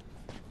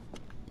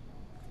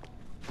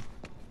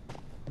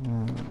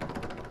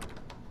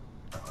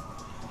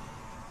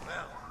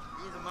 Well,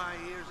 either my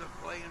ears are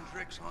playing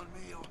tricks on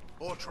me,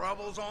 or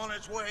trouble's on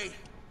its way.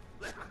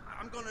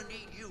 I'm gonna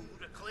need you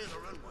to clear the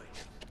runway.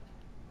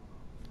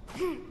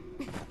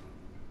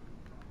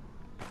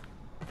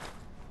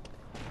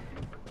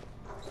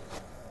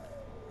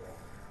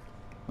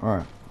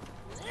 Alright.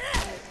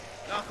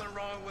 Nothing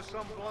wrong with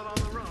some blood on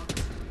the run,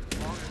 as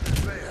long as it's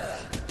fair.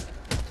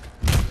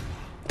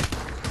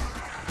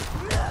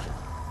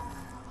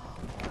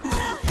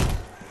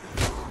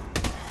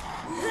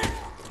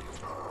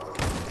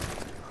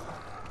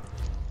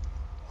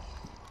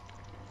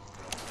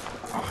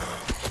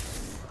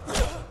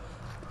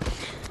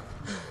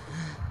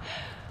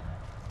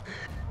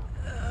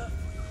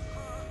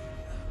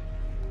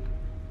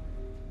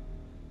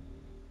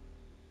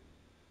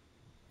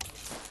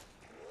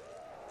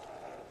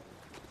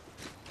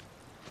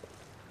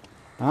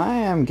 I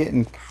am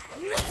getting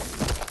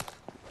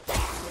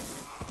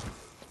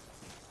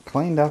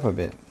cleaned up a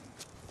bit.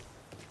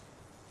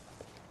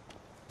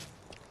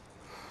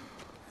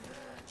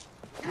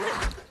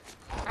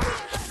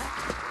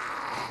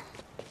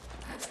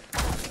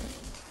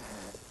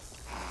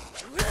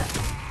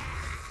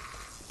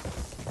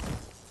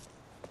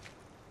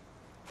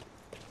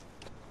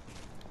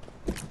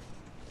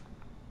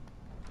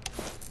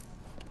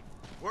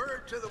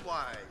 Word to the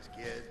wise,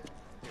 kid.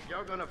 If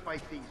you're gonna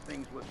fight these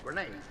things with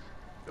grenades,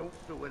 don't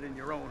do it in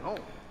your own home.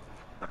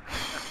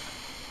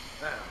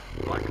 Now,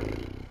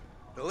 luckily,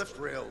 the lift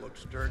rail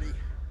looks sturdy.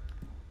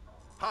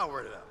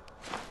 Power it up,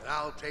 and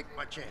I'll take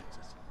my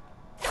chances.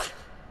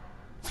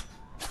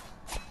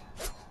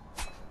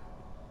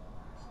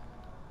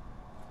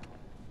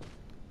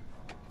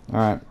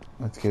 Alright,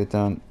 let's get it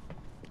done.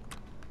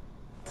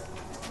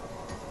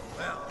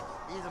 Well,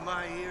 either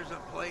my ears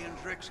are playing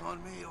tricks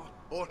on me,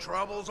 or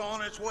trouble's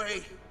on its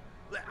way.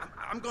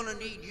 I'm gonna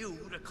need you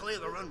to clear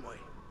the runway.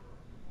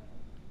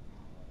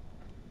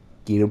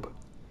 Get him.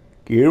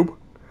 Get him.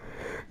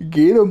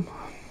 Get him.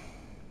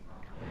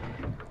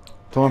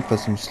 Time for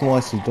some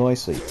slicey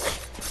dicey.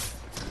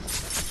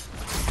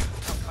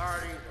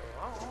 Party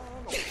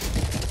on.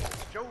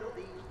 Show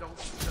these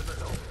donkeys to the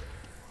door.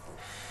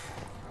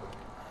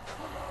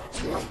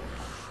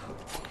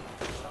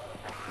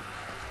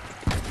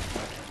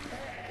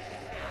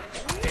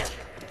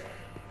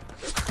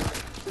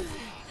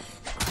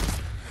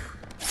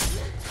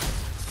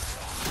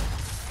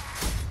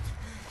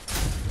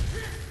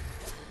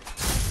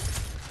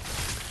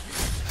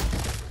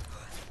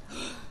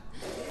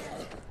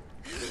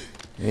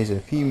 There's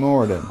a few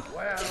more of them.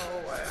 Well.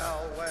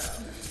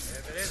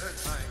 If it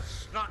isn't my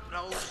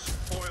snot-nosed,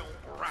 spoiled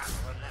brat,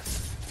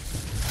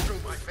 through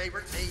my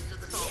favorite maid to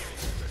the dog.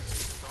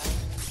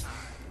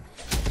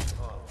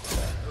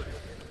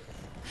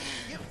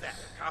 Give that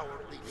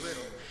cowardly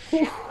little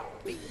shit the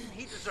beating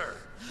he deserves.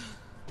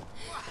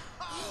 What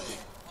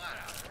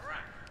a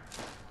rat!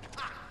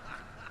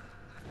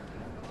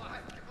 Well, I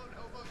don't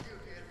know about you,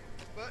 kid,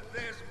 but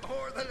there's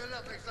more than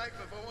enough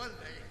excitement for one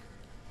day.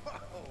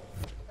 Whoa.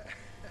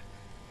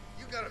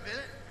 You got a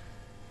minute?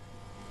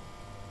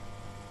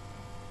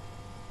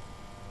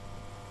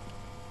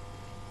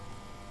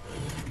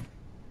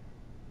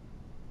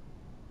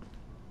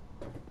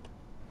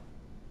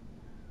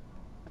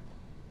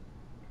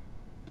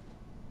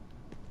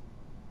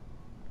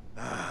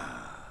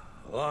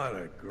 A lot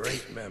of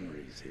great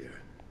memories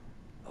here.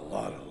 A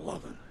lot of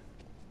loving.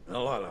 And a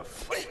lot of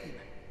fighting.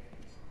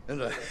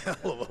 And a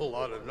hell of a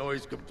lot of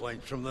noise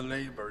complaints from the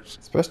neighbors.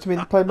 It's supposed to be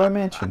the Playboy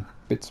Mansion.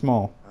 Bit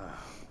small.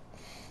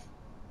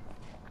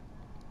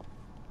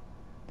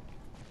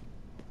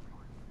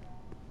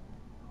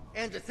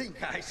 And to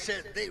think I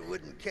said they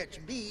wouldn't catch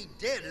me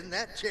dead in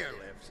that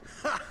chairlift.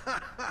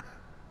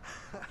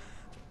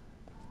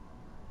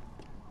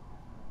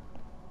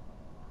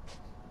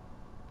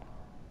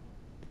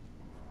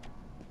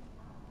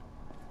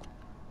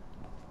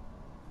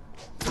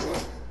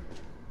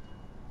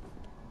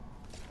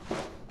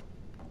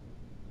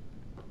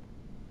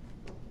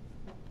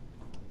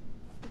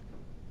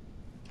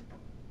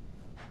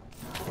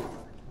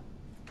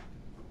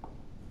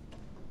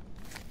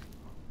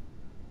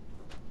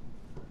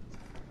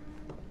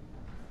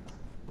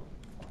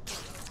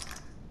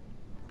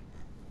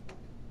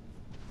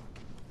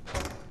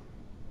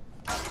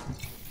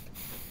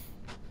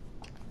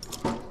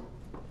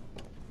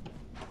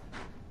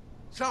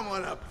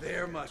 Someone up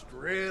there must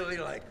really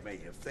like me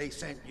if they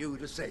sent you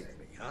to save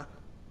me, huh?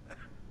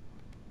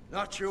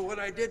 Not sure what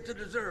I did to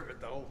deserve it,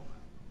 though.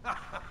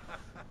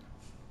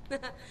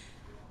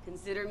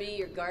 Consider me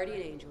your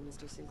guardian angel,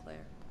 Mr.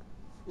 Sinclair.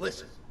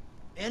 Listen,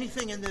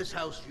 anything in this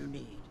house you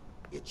need,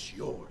 it's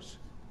yours.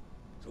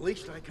 It's the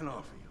least I can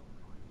offer you.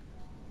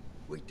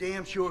 We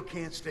damn sure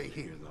can't stay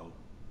here, though.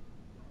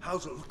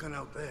 How's it looking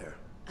out there?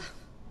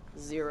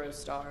 0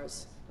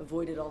 stars.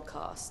 Avoid at all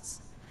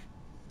costs.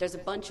 There's a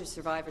bunch of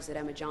survivors at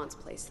Emma John's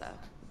place, though.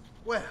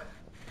 Well,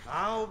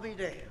 I'll be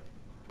damned.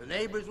 The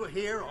neighbors were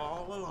here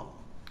all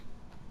along.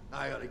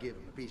 I ought to give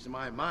him a piece of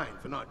my mind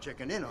for not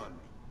checking in on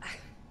me.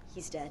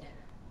 He's dead.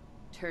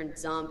 Turned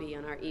zombie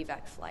on our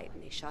evac flight,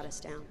 and they shot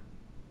us down.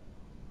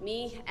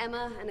 Me,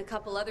 Emma, and a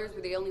couple others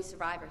were the only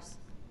survivors.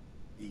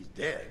 He's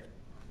dead.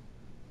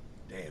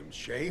 Damn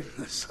shame.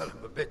 The son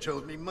of a bitch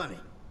owed me money.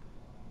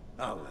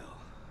 Oh well.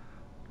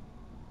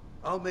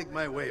 I'll make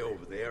my way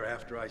over there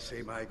after I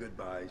say my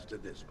goodbyes to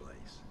this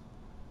place.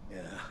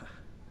 Yeah,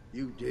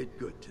 you did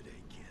good today,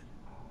 kid.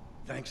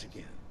 Thanks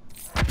again.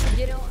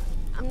 You know,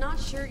 I'm not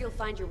sure you'll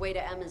find your way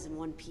to Emma's in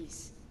one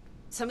piece.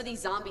 Some of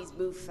these zombies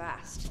move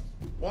fast.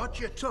 Watch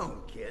your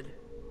tone, kid.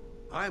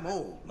 I'm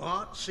old,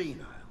 not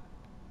senile.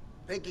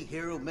 Peggy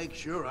here will make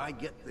sure I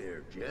get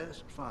there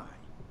just fine.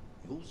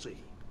 You'll see.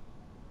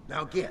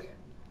 Now get.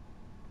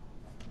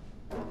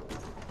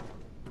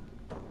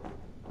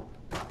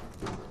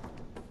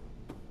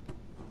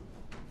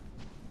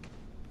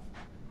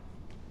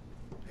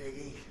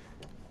 Peggy,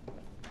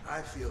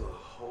 I feel a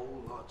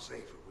whole lot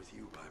safer with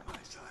you by my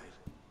side.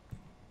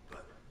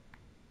 But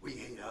we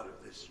ain't out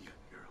of this yet,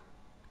 girl.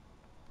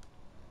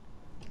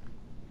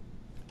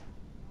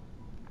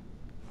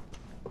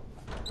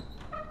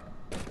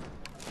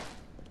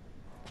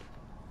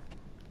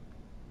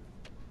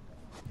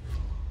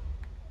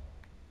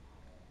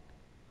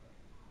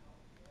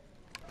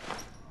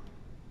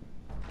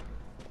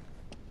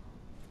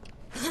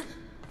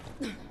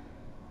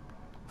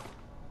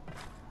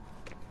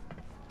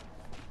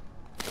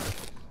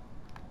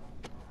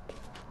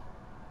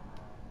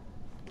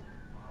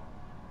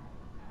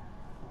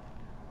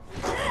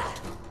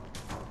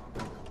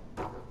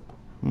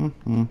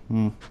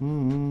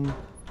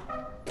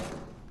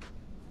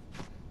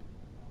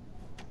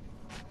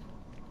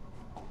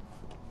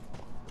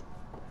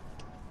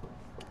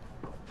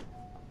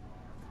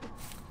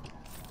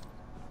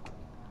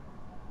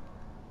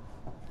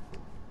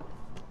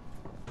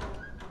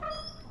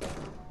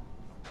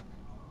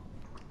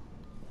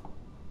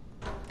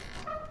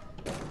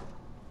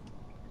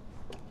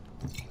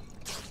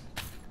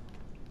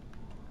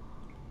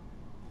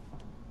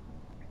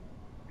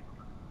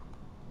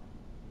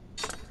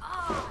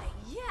 Ah,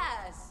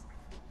 yes!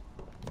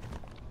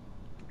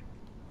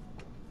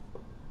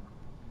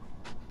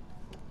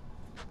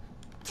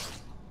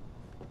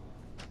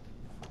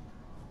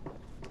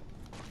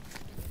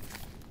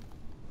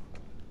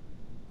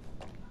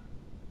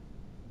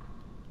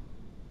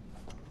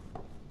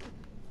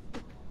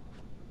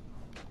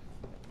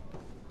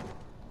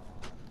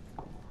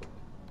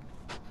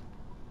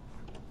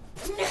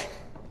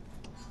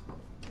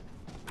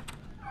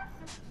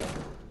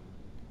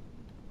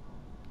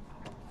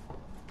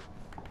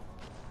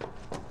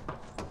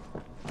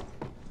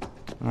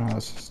 Alright,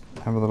 let's just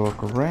have a little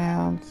look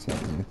around. See if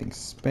there's anything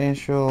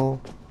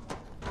special.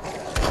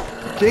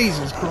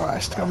 Jesus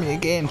Christ, got me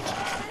again.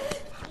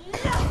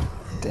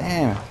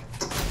 Damn it.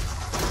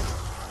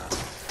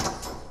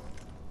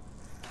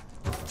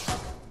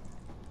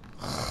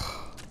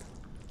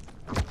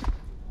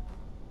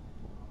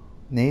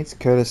 Needs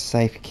Curtis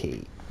safe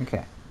key.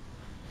 Okay.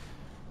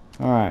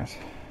 Alright.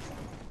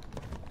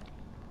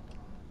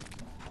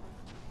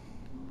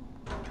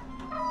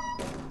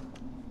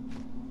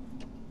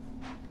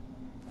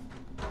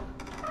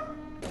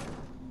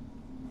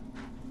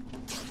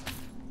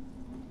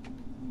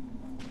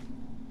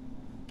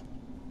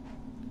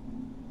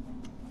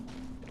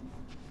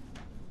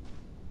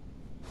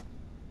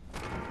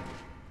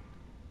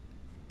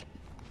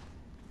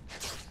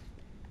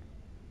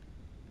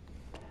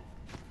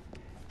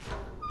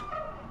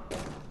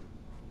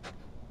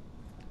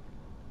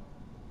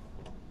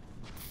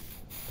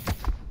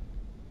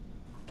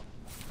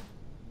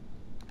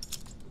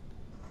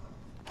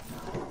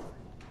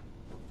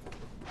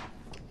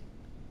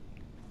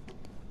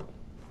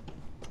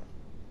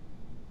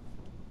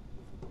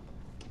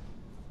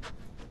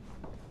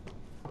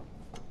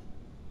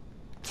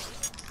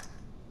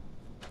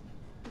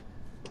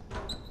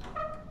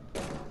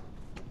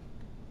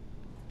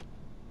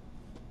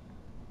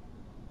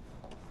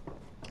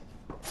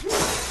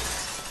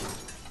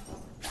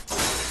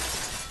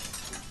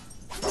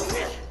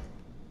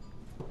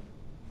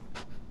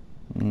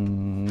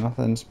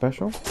 Nothing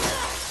special.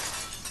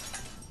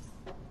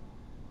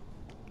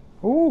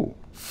 Ooh.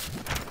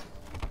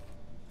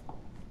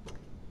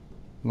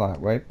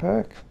 Lightweight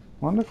perk.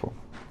 Wonderful.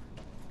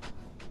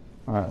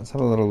 Alright, let's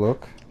have a little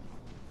look.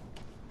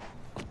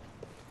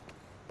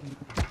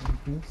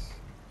 This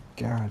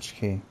garage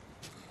key.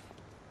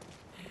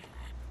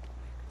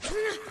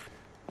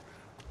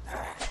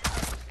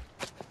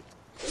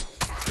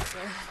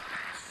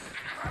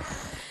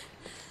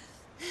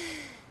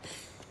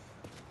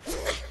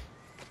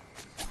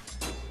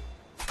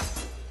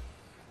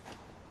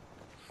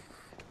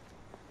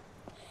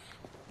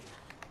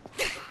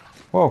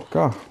 Whoa,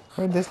 God,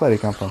 where did this lady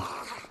come from?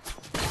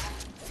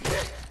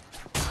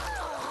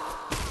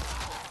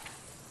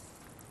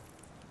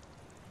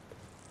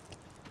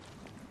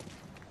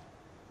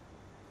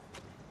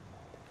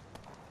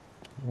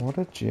 What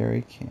a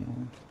jerry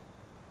can.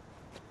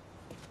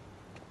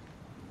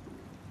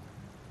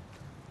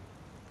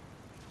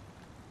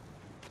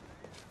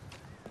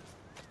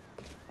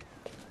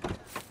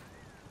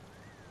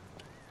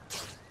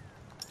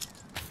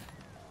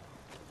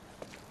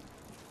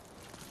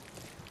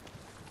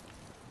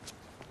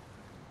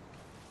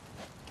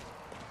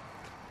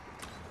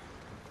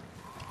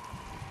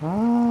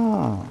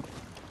 Ah.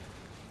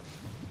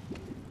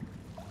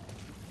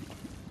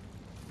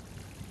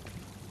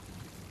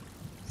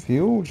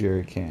 Fuel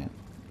jerry can.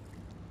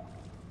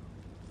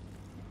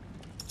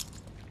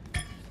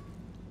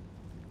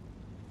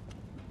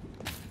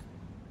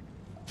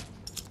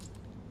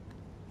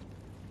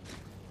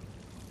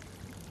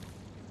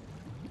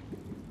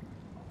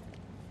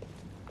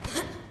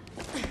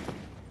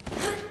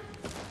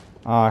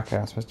 Ah, okay,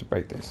 I'm supposed to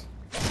break this.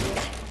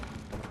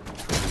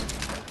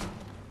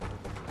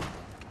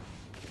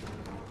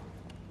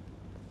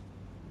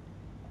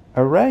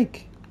 A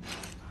rake.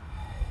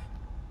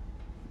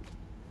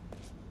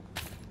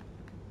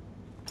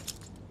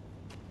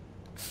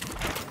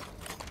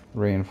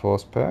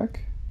 Reinforced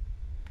perk.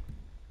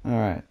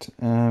 Alright,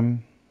 a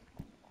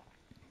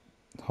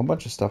whole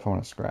bunch of stuff I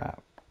want to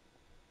scrap.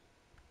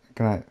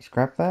 Can I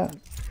scrap that?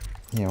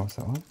 Yeah, what's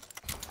that one?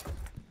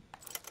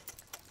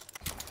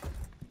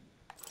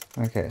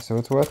 Okay, so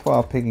it's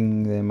worthwhile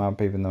picking them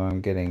up even though am I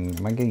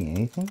getting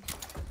anything?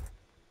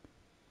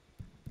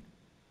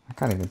 I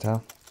can't even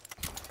tell.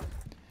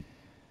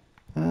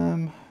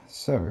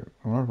 So,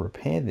 I want to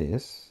repair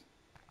this.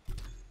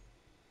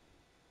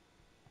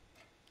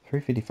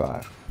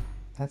 355.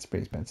 That's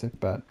pretty expensive,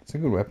 but it's a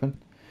good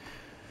weapon.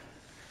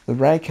 The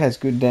rake has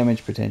good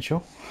damage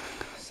potential.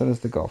 So does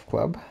the golf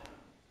club.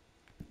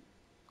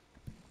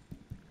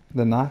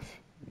 The knife,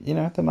 you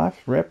know, the knife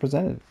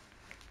represented.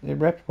 It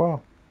repped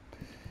well.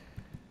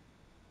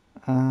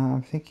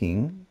 I'm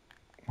thinking,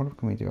 what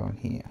can we do on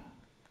here?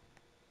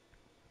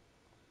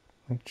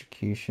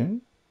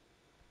 Electrocution.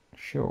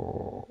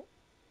 Sure.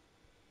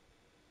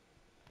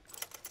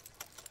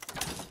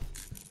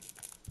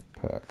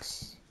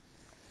 Perks.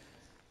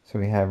 So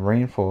we have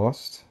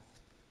reinforced,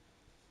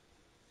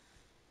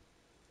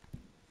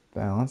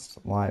 balanced,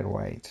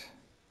 lightweight.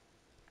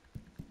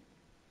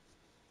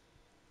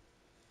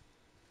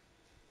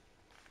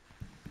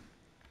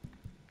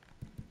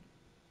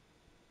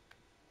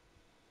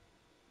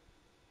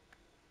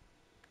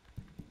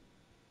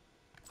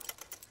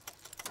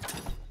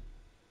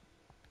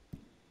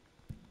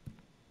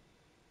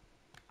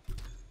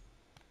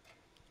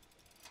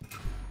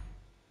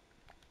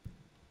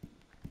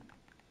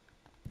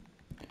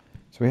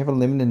 So we have a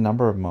limited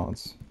number of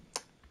mods.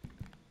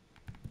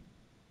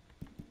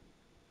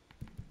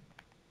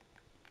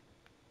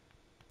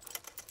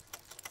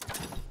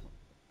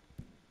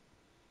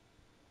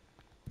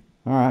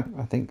 Alright,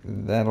 I think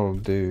that'll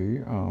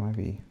do. Oh,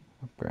 maybe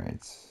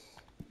upgrades.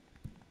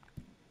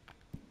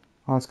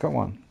 Oh, it's got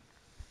one.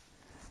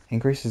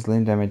 Increases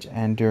limb damage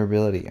and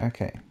durability.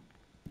 Okay.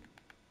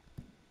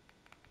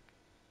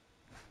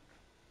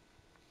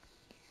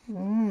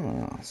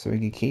 Oh, so we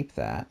can keep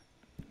that.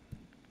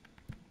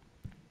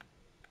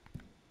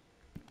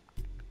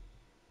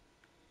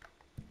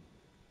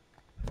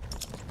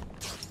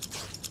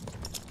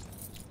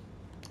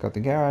 It's got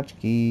the garage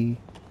key.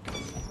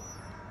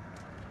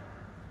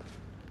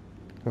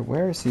 But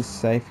where is his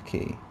safe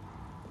key?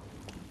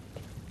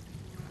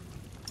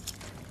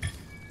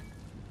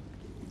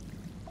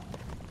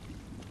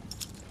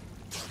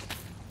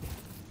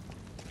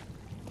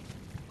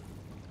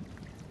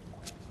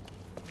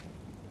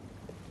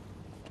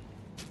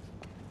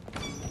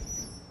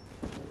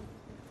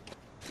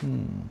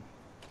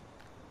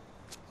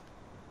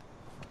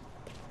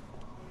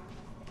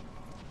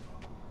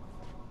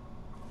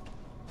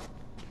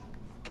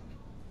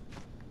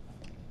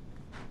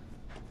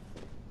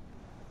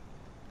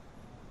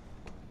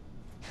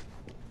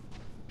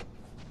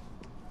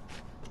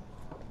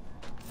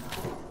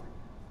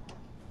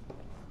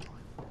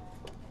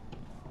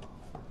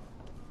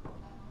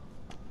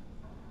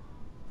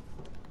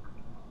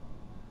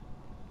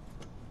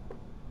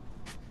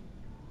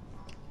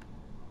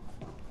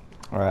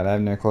 Alright, I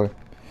have no clue.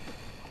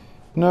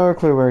 No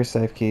clue where his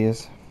safe key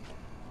is.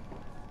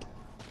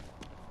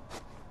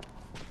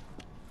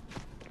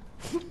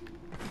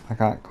 I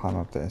can't climb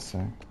up there,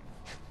 so...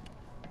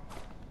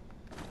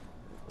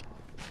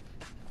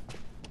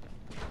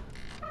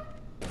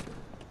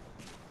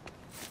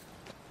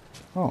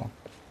 Oh.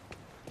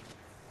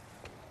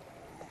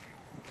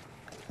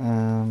 I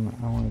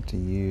wanted to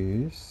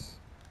use...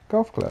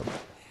 golf club.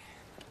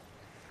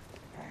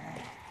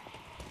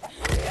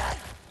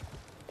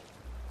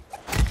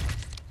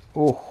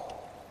 Oh.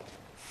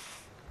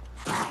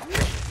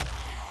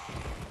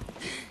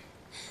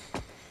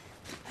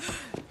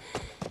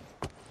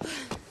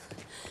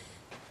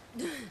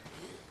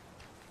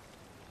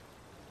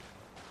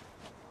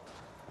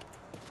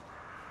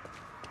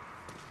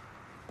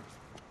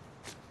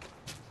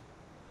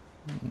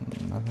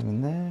 Nothing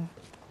in there.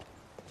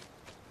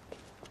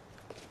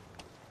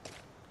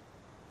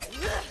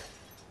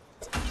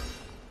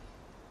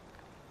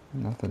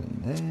 Nothing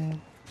in there.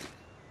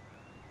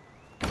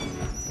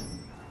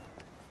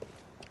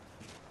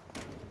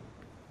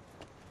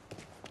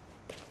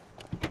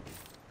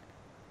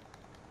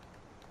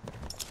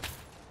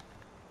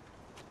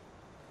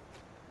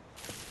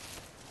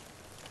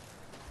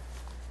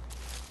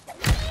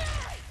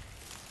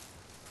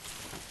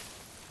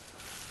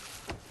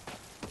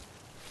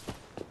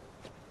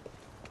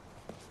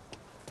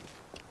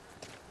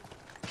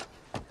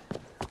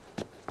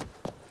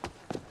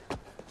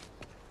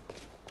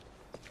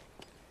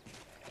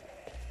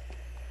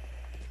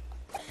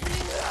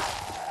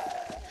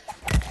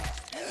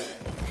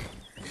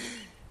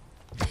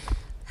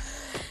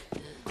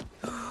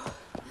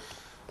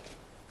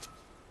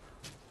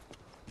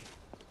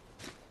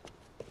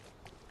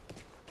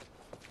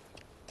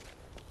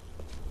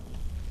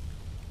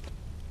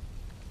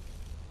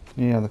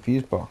 Yeah, the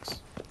fuse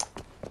box.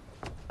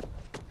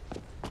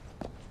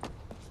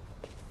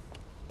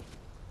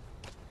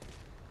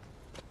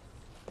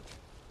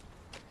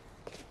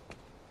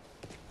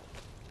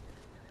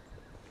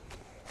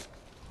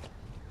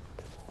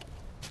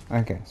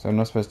 Okay, so I'm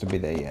not supposed to be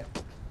there yet.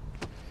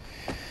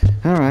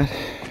 Alright,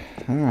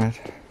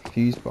 alright.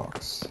 Fuse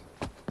box.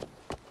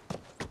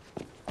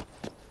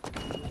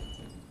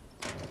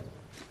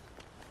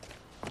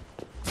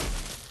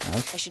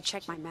 I should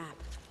check my map.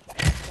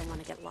 I don't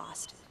want to get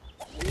lost.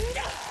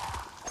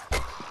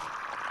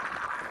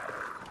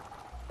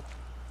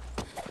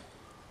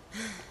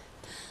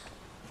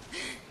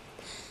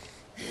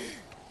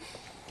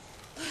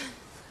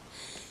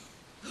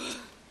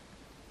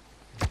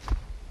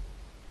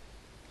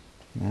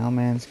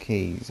 Mailman's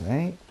keys,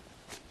 right?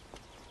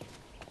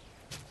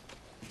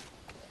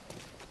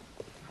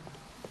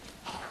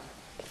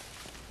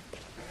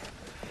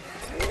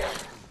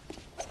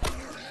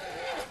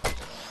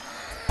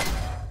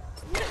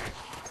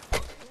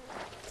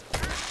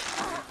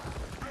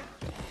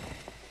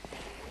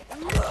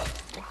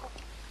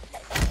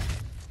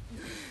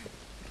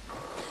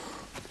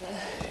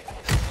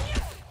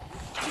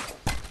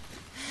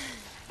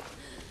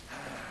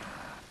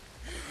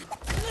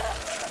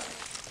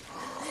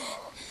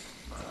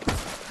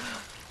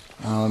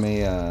 Let me,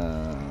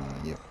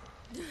 yep.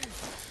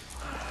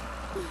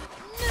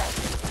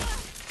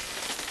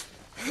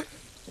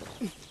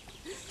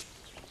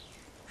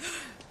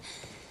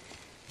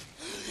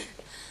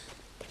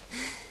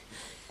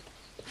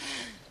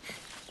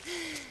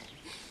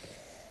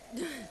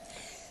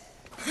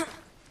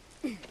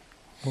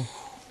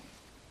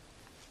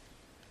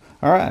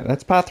 Alright,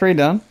 that's part 3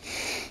 done.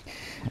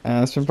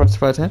 That's from Project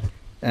Supply 10.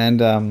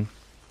 And,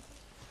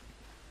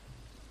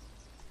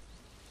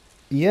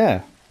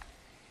 yeah.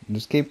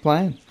 Just keep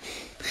playing.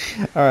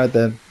 Alright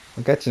then.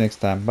 I'll catch you next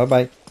time. Bye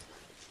bye.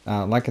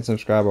 Like and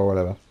subscribe or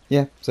whatever.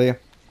 Yeah, see ya.